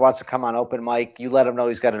Forbes ever wants to come on Open Mic, you let him know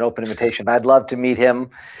he's got an open invitation. I'd love to meet him,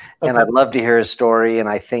 and I'd love to hear his story. And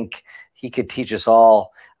I think he could teach us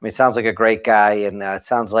all. I mean, it sounds like a great guy, and it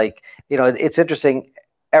sounds like, it's interesting.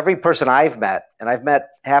 Every person I've met, and I've met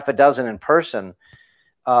half a dozen in person,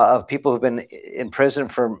 of people who've been in prison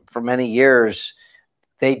for many years,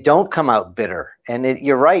 they don't come out bitter. And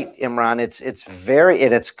you're right, Imran. It's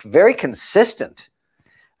very consistent.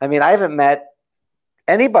 I mean, I haven't met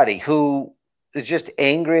anybody who is just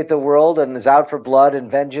angry at the world and is out for blood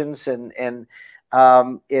and vengeance, and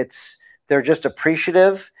they're just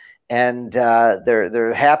appreciative, and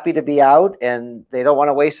they're happy to be out, and they don't want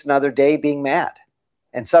to waste another day being mad.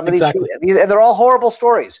 And some of these, and they're all horrible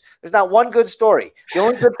stories. There's not one good story. The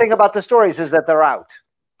only good thing about the stories is that they're out.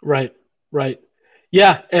 Right.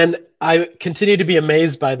 Yeah, and I continue to be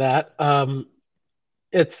amazed by that. I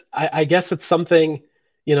guess it's something,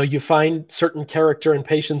 you find certain character and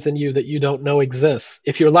patience in you that you don't know exists,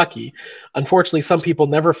 if you're lucky. Unfortunately, some people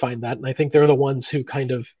never find that, and I think they're the ones who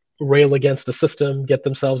kind of rail against the system, get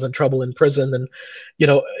themselves in trouble in prison, and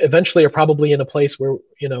eventually are probably in a place where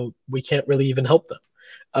we can't really even help them.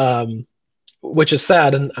 Which is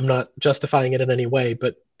sad, and I'm not justifying it in any way,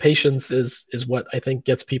 but patience is what I think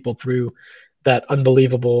gets people through that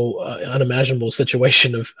unbelievable, unimaginable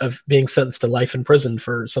situation of being sentenced to life in prison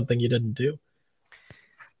for something you didn't do.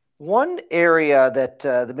 One area that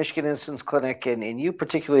the Michigan Innocence Clinic and you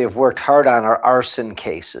particularly have worked hard on are arson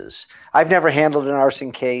cases. I've never handled an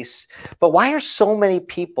arson case, but why are so many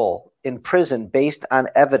people in prison based on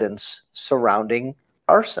evidence surrounding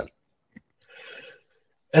arson?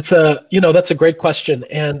 That's a great question.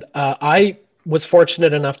 And I was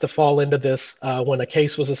fortunate enough to fall into this when a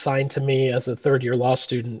case was assigned to me as a third-year law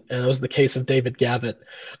student, and it was the case of David Gavitt.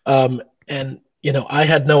 And I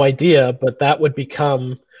had no idea, but that would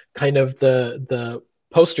become kind of the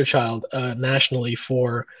poster child nationally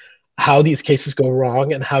for how these cases go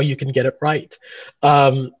wrong and how you can get it right.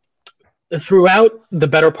 Throughout the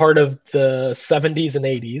better part of the 70s and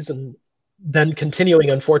 80s, and then continuing,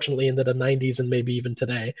 unfortunately, into the 90s and maybe even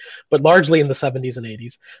today, but largely in the 70s and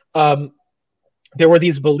 80s, there were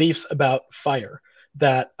these beliefs about fire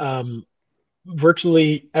that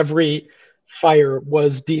virtually every fire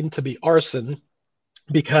was deemed to be arson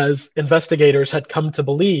because investigators had come to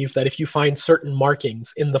believe that if you find certain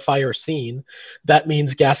markings in the fire scene, that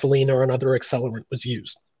means gasoline or another accelerant was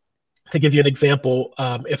used. To give you an example,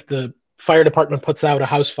 if the fire department puts out a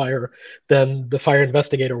house fire, then the fire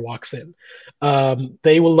investigator walks in.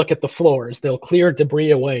 They will look at the floors. They'll clear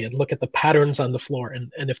debris away and look at the patterns on the floor.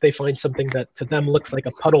 And if they find something that to them looks like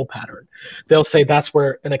a puddle pattern, they'll say that's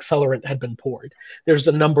where an accelerant had been poured. There's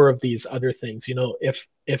a number of these other things.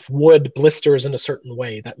 If wood blisters in a certain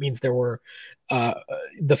way, that means the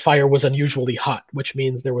fire was unusually hot, which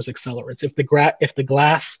means there was accelerants. If the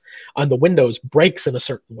glass on the windows breaks in a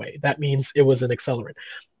certain way, that means it was an accelerant.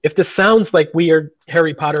 If this sounds like weird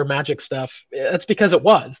Harry Potter magic stuff, that's because it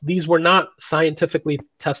was. These were not scientifically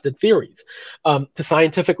tested theories. To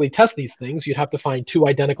scientifically test these things, you'd have to find two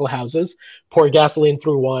identical houses, pour gasoline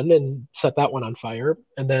through one and set that one on fire,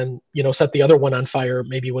 and then set the other one on fire,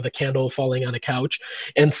 maybe with a candle falling on a couch,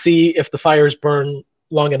 and see if the fires burn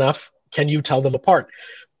long enough. Can you tell them apart?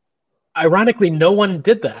 Ironically, no one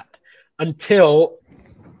did that until,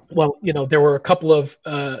 there were a couple of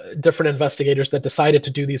different investigators that decided to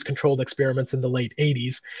do these controlled experiments in the late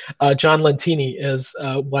 80s. John Lentini is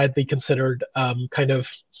widely considered kind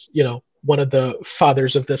of, one of the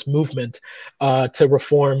fathers of this movement to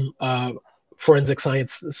reform forensic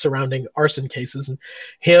science surrounding arson cases. And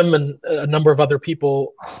him and a number of other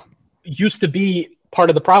people used to be part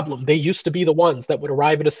of the problem. They used to be the ones that would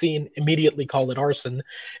arrive at a scene, immediately call it arson.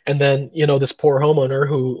 And then, this poor homeowner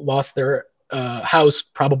who lost their house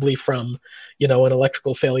probably from, an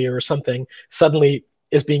electrical failure or something, suddenly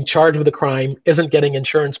is being charged with a crime, isn't getting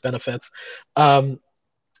insurance benefits.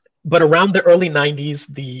 But around the early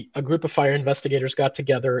 90s, a group of fire investigators got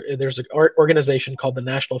together. There's an organization called the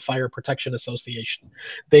National Fire Protection Association.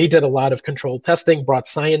 They did a lot of controlled testing, brought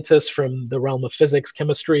scientists from the realm of physics,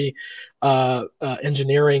 chemistry,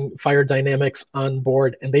 engineering, fire dynamics on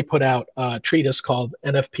board, and they put out a treatise called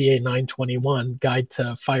NFPA 921, Guide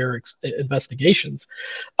to Fire Investigations.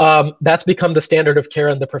 That's become the standard of care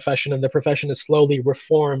in the profession, and the profession has slowly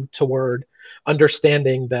reformed toward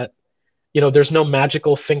understanding that there's no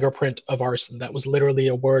magical fingerprint of arson. That was literally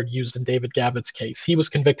a word used in David Gavitt's case. He was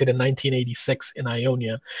convicted in 1986 in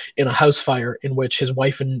Ionia in a house fire in which his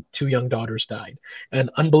wife and 2 young daughters died. An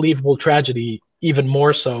unbelievable tragedy, even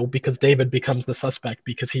more so because David becomes the suspect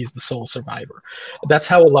because he's the sole survivor. That's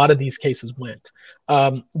how a lot of these cases went.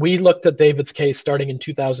 We looked at David's case starting in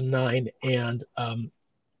 2009 and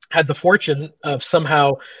had the fortune of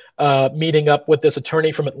somehow meeting up with this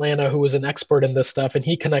attorney from Atlanta who was an expert in this stuff, and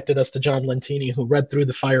he connected us to John Lentini, who read through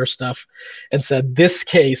the fire stuff and said, this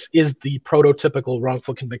case is the prototypical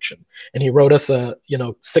wrongful conviction. And he wrote us a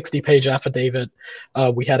 60-page affidavit.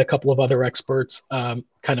 We had a couple of other experts kind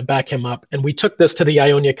of back him up, and we took this to the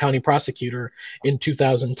Ionia County prosecutor in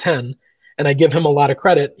 2010. And I give him a lot of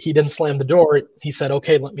credit. He didn't slam the door. He said,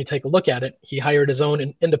 okay, let me take a look at it. He hired his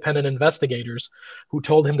own independent investigators who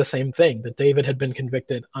told him the same thing, that David had been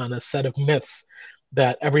convicted on a set of myths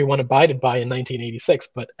that everyone abided by in 1986,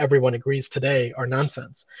 but everyone agrees today are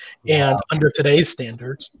nonsense. Wow. And under today's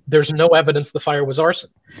standards, there's no evidence the fire was arson.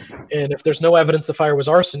 And if there's no evidence the fire was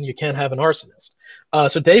arson, you can't have an arsonist.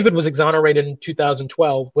 So David was exonerated in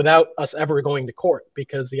 2012 without us ever going to court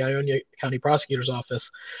because the Ionia County Prosecutor's Office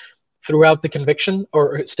threw out the conviction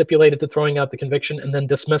or stipulated to throwing out the conviction and then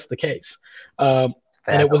dismissed the case. And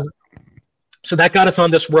it was, so that got us on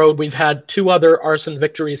this road. We've had 2 other arson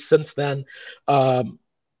victories since then. And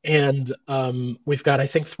we've got, I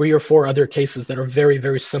think, 3 or 4 other cases that are very,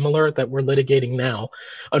 very similar that we're litigating now.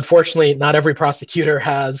 Unfortunately, not every prosecutor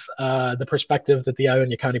has the perspective that the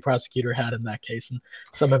Ionia County prosecutor had in that case. And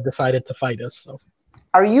some have decided to fight us. So,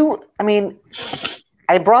 I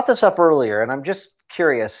brought this up earlier and I'm just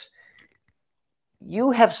curious.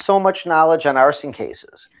 You have so much knowledge on arson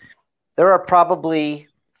cases. There are probably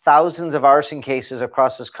thousands of arson cases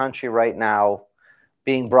across this country right now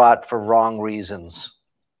being brought for wrong reasons.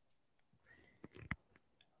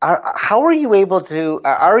 How are you able to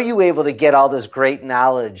get all this great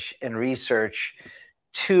knowledge and research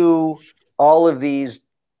to all of these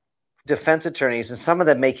defense attorneys, and some of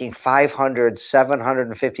them making $500,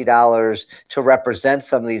 $750 to represent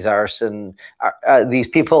some of these these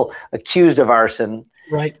people accused of arson,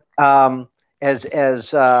 right?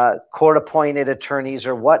 As court-appointed attorneys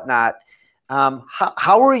or whatnot.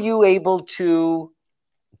 How are you able to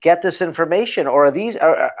get this information, or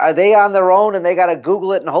are they on their own and they got to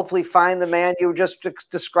Google it and hopefully find the man you were just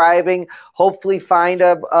describing, hopefully find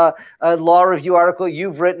a law review article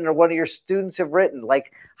you've written or one of your students have written?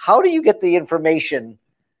 Like, how do you get the information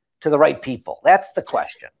to the right people? That's the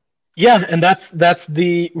question. Yeah, and that's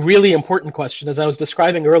the really important question. As I was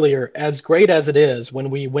describing earlier, as great as it is when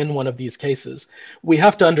we win one of these cases, we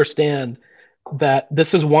have to understand that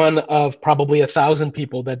this is one of probably 1,000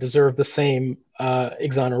 people that deserve the same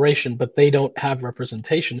exoneration, but they don't have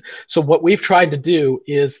representation. So what we've tried to do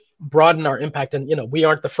is broaden our impact. And, we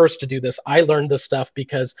aren't the first to do this. I learned this stuff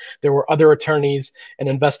because there were other attorneys and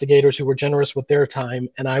investigators who were generous with their time,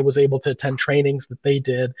 and I was able to attend trainings that they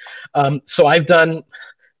did. So I've done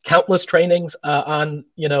countless trainings on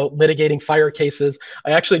litigating fire cases.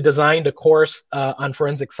 I actually designed a course on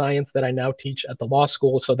forensic science that I now teach at the law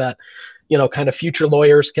school so that kind of future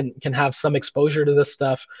lawyers can have some exposure to this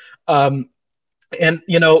stuff. And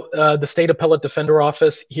the State Appellate Defender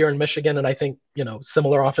Office here in Michigan, and I think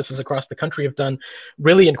similar offices across the country, have done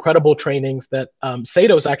really incredible trainings that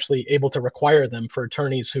SATO is actually able to require them for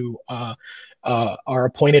attorneys who are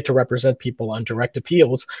appointed to represent people on direct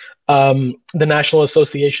appeals. The National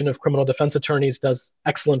Association of Criminal Defense Attorneys does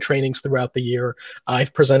excellent trainings throughout the year.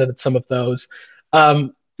 I've presented at some of those.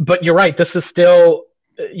 But you're right, this is still,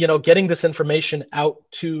 getting this information out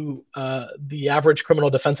to the average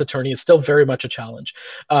criminal defense attorney is still very much a challenge.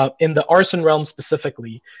 In the arson realm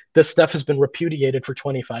specifically, this stuff has been repudiated for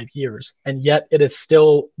 25 years, and yet it is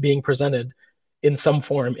still being presented in some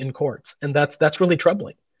form in courts. And that's really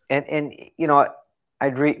troubling. And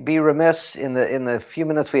I'd be remiss in the few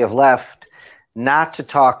minutes we have left not to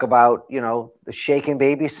talk about, the shaken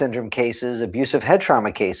baby syndrome cases, abusive head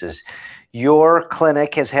trauma cases. Your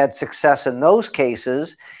clinic has had success in those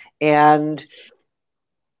cases, and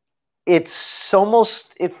it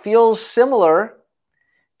feels similar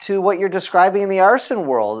to what you're describing in the arson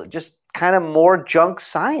world, just kind of more junk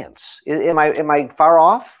science. Am I far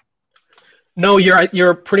off? No,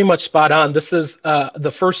 you're pretty much spot on. This is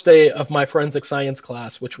the first day of my forensic science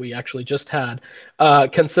class, which we actually just had,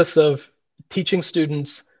 consists of teaching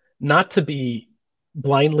students not to be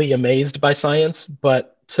blindly amazed by science,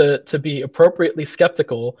 but to be appropriately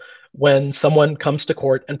skeptical when someone comes to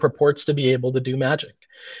court and purports to be able to do magic.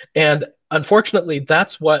 And unfortunately,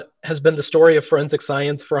 that's what has been the story of forensic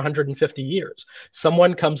science for 150 years.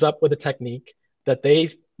 Someone comes up with a technique that they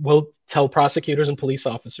will tell prosecutors and police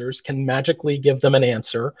officers can magically give them an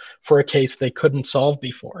answer for a case they couldn't solve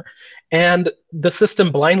before. And the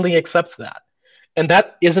system blindly accepts that. And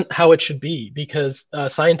that isn't how it should be, because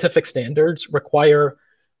scientific standards require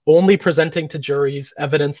only presenting to juries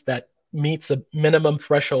evidence that meets a minimum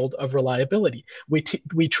threshold of reliability.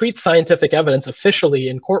 We treat scientific evidence officially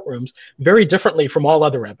in courtrooms very differently from all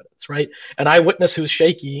other evidence, right? An eyewitness who's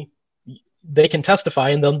shaky, they can testify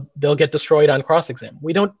and they'll get destroyed on cross-exam.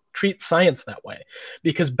 We don't treat science that way,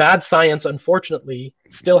 because bad science, unfortunately,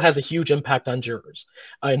 still has a huge impact on jurors.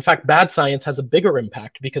 In fact, bad science has a bigger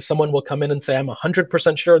impact, because someone will come in and say, I'm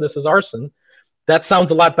 100% sure this is arson. That sounds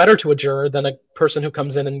a lot better to a juror than a person who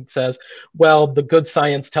comes in and says, well, the good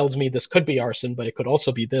science tells me this could be arson, but it could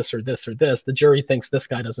also be this or this or this. The jury thinks this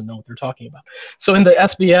guy doesn't know what they're talking about. So in the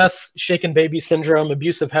SBS, shaken baby syndrome,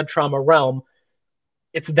 abusive head trauma realm,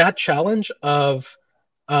 it's that challenge of,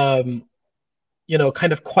 kind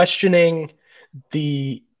of questioning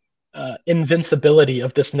the invincibility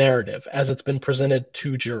of this narrative as it's been presented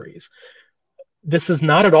to juries. This is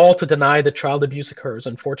not at all to deny that child abuse occurs.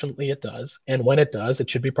 Unfortunately, it does. And when it does, it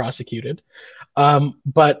should be prosecuted.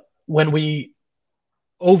 But when we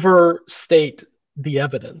overstate the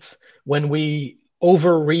evidence, when we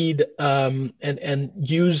overread and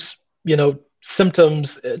use,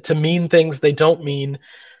 symptoms to mean things they don't mean,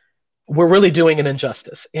 we're really doing an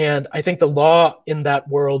injustice. And I think the law in that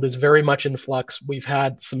world is very much in flux. We've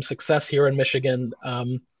had some success here in Michigan,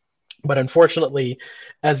 but unfortunately,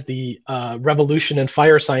 as the revolution in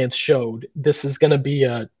fire science showed, this is going to be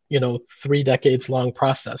a 3 decades long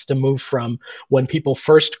process to move from when people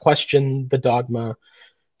first question the dogma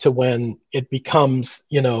to when it becomes,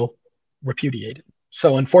 repudiated.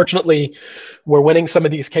 So unfortunately, we're winning some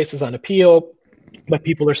of these cases on appeal, but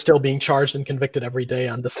people are still being charged and convicted every day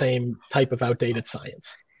on the same type of outdated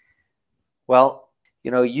science. Well,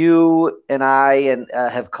 you and I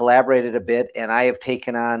have collaborated a bit, and I have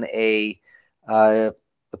taken on a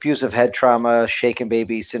abusive head trauma, shaken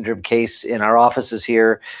baby syndrome case in our offices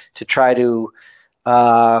here to try to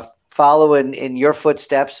follow in your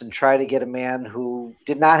footsteps and try to get a man who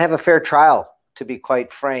did not have a fair trial, to be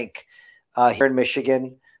quite frank, here in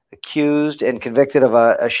Michigan, accused and convicted of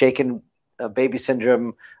a shaken baby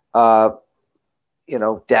syndrome,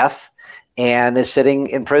 death, and is sitting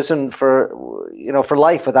in prison for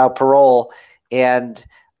life without parole. And,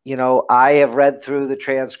 I have read through the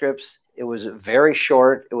transcripts. It was very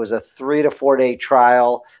short. It was a 3 to 4 day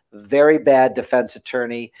trial, very bad defense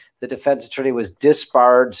attorney. The defense attorney was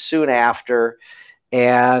disbarred soon after.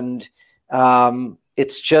 And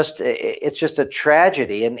it's just a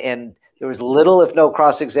tragedy. And there was little, if no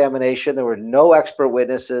cross-examination. There were no expert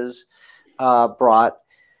witnesses brought.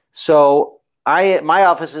 So my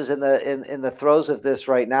office is in the throes of this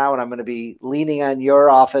right now, and I'm going to be leaning on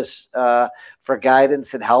your office for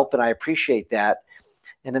guidance and help, and I appreciate that.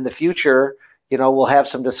 And in the future, we'll have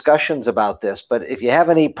some discussions about this. But if you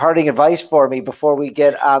have any parting advice for me before we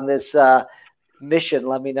get on this mission,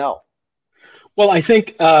 let me know. Well, I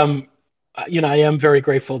think I am very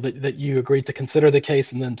grateful that you agreed to consider the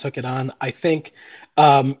case and then took it on. I think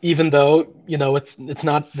even though it's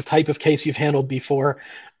not the type of case you've handled before,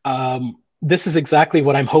 this is exactly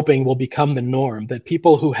what I'm hoping will become the norm, that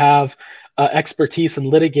people who have expertise in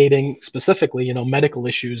litigating specifically, medical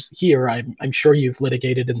issues here, I'm sure you've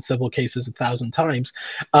litigated in civil cases 1,000 times,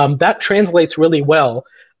 that translates really well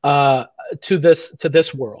to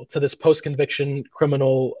this world, to this post-conviction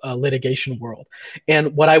criminal litigation world.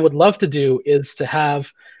 And what I would love to do is to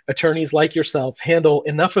have attorneys like yourself handle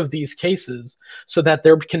enough of these cases so that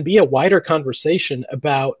there can be a wider conversation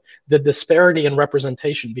about the disparity in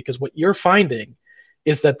representation, because what you're finding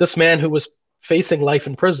is that this man who was facing life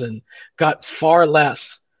in prison got far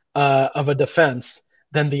less of a defense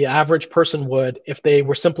than the average person would if they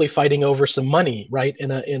were simply fighting over some money, right?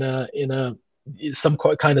 In some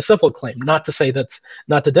kind of civil claim. Not to say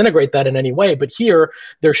not to denigrate that in any way, but here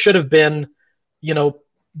there should have been,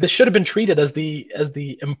 this should have been treated as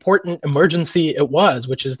the important emergency it was,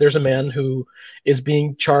 which is there's a man who is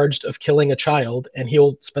being charged of killing a child and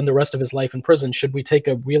he'll spend the rest of his life in prison. Should we take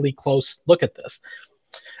a really close look at this?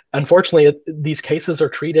 Unfortunately, these cases are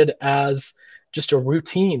treated as just a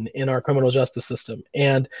routine in our criminal justice system.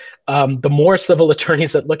 And the more civil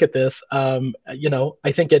attorneys that look at this,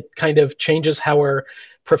 I think it kind of changes how our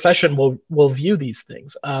profession will view these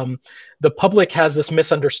things. The public has this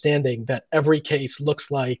misunderstanding that every case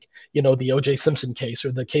looks like, the O.J. Simpson case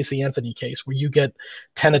or the Casey Anthony case, where you get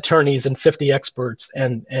 10 attorneys and 50 experts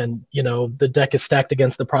and the deck is stacked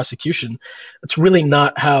against the prosecution. It's really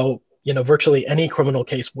not how virtually any criminal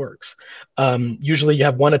case works. Usually you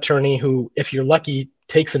have one attorney who, if you're lucky,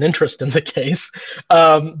 takes an interest in the case,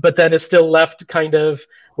 but then is still left kind of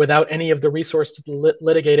without any of the resources to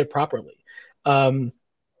litigate it properly. My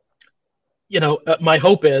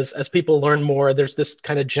hope is, as people learn more, there's this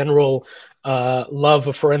kind of general love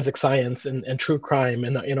of forensic science and true crime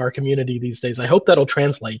in our community these days. I hope that'll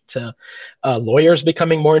translate to lawyers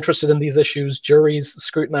becoming more interested in these issues, juries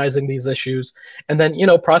scrutinizing these issues, and then,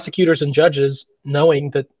 prosecutors and judges knowing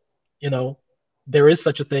that, there is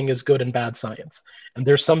such a thing as good and bad science. And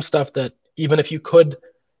there's some stuff that even if you could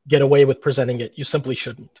get away with presenting it, you simply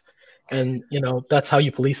shouldn't. And, that's how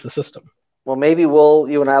you police the system. Well, maybe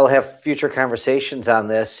you and I will have future conversations on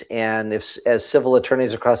this. And as civil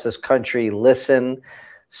attorneys across this country listen,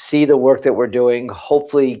 see the work that we're doing,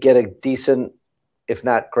 hopefully get a decent, if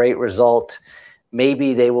not great result,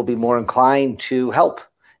 maybe they will be more inclined to help.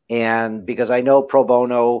 And because I know pro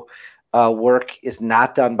bono work is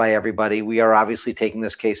not done by everybody, we are obviously taking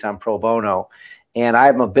this case on pro bono. And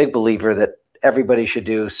I'm a big believer that everybody should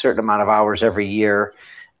do a certain amount of hours every year.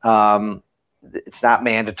 It's not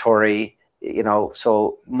mandatory.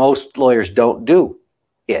 So most lawyers don't do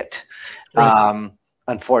it, right.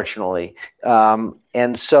 Unfortunately.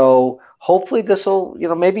 And so hopefully this will,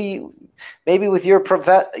 maybe with your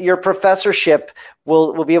professorship,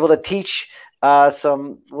 we'll be able to teach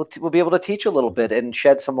we'll be able to teach a little bit and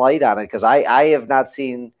shed some light on it. Because I have not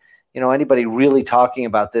seen, anybody really talking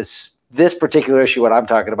about this particular issue, what I'm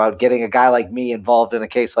talking about, getting a guy like me involved in a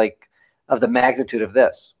case of the magnitude of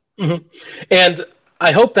this. Mm-hmm. And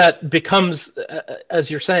I hope that becomes, as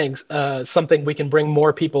you're saying, something we can bring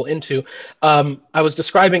more people into. I was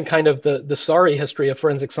describing kind of the sorry history of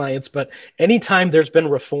forensic science, but anytime there's been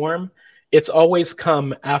reform, it's always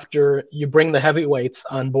come after you bring the heavyweights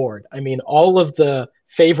on board. I mean, all of the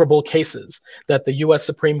favorable cases that the U.S.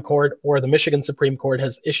 Supreme Court or the Michigan Supreme Court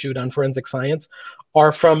has issued on forensic science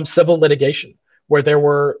are from civil litigation, where there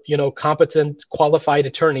were, competent, qualified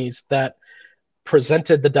attorneys that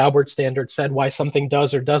presented the Daubert standard, said why something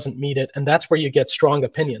does or doesn't meet it, and that's where you get strong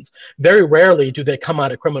opinions. Very rarely do they come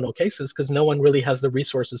out of criminal cases because no one really has the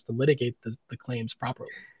resources to litigate the claims properly.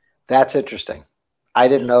 That's interesting. I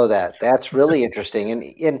didn't know that. That's really interesting.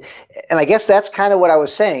 And I guess that's kind of what I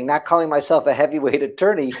was saying, not calling myself a heavyweight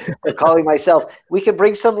attorney, but calling myself, we can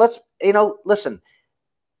bring listen,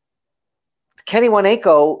 Kenny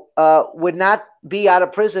Wanenko would not be out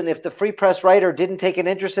of prison if the Free Press writer didn't take an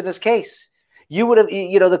interest in his case. You would have,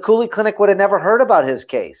 the Cooley Clinic would have never heard about his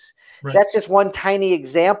case. Right. That's just one tiny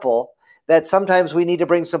example that sometimes we need to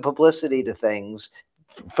bring some publicity to things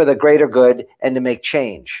for the greater good and to make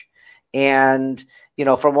change. And,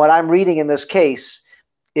 from what I'm reading in this case,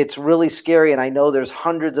 it's really scary. And I know there's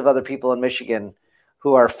hundreds of other people in Michigan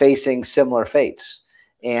who are facing similar fates.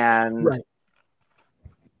 And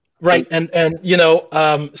Right. And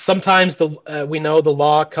sometimes we know the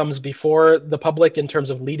law comes before the public in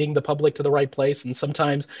terms of leading the public to the right place. And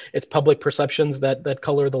sometimes it's public perceptions that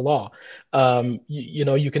color the law.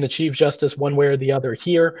 You can achieve justice one way or the other.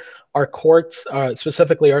 Here, our courts,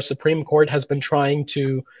 specifically our Supreme Court, has been trying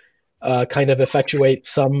to kind of effectuate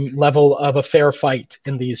some level of a fair fight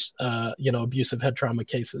in these, abusive head trauma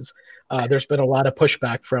cases. There's been a lot of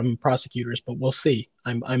pushback from prosecutors, but we'll see.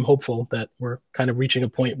 I'm hopeful that we're kind of reaching a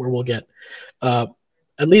point where we'll get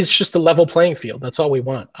at least just a level playing field. That's all we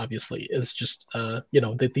want, obviously, is just,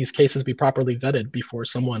 that these cases be properly vetted before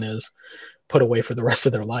someone is put away for the rest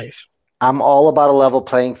of their life. I'm all about a level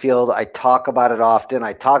playing field. I talk about it often.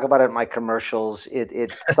 I talk about it in my commercials.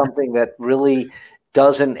 It's something that really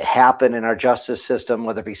doesn't happen in our justice system,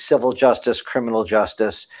 whether it be civil justice, criminal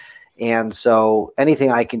justice. And so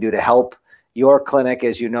anything I can do to help your clinic,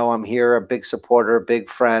 as you know, I'm here, a big supporter, a big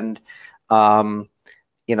friend,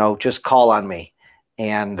 just call on me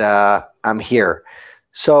and I'm here.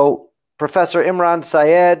 So Professor Imran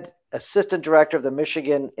Syed, Assistant Director of the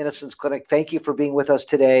Michigan Innocence Clinic, thank you for being with us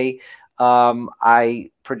today. I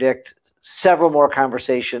predict several more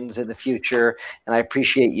conversations in the future, and I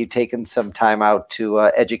appreciate you taking some time out to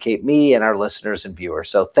educate me and our listeners and viewers.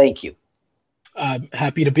 So thank you. I'm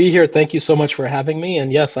happy to be here. Thank you so much for having me.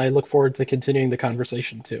 And yes, I look forward to continuing the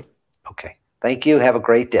conversation too. Okay. Thank you. Have a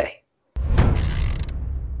great day.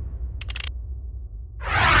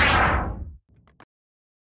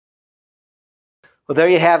 Well, there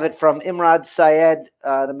you have it from Imrad Syed,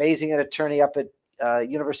 an amazing attorney up at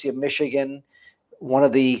University of Michigan, one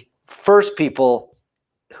of the first people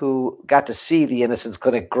who got to see the Innocence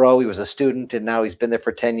Clinic grow. He was a student, and now he's been there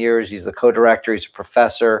for 10 years. He's the co-director, he's a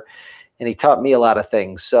professor, and he taught me a lot of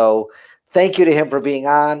things. So thank you to him for being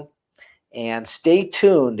on, and stay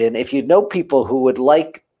tuned. And if you know people who would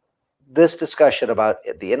like this discussion about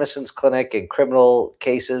the Innocence Clinic and criminal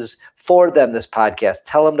cases, forward them this podcast.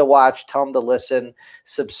 Tell them to watch, tell them to listen,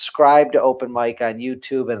 subscribe to Open Mic on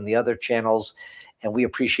YouTube and the other channels. And we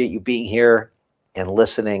appreciate you being here and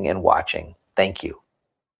listening and watching. Thank you.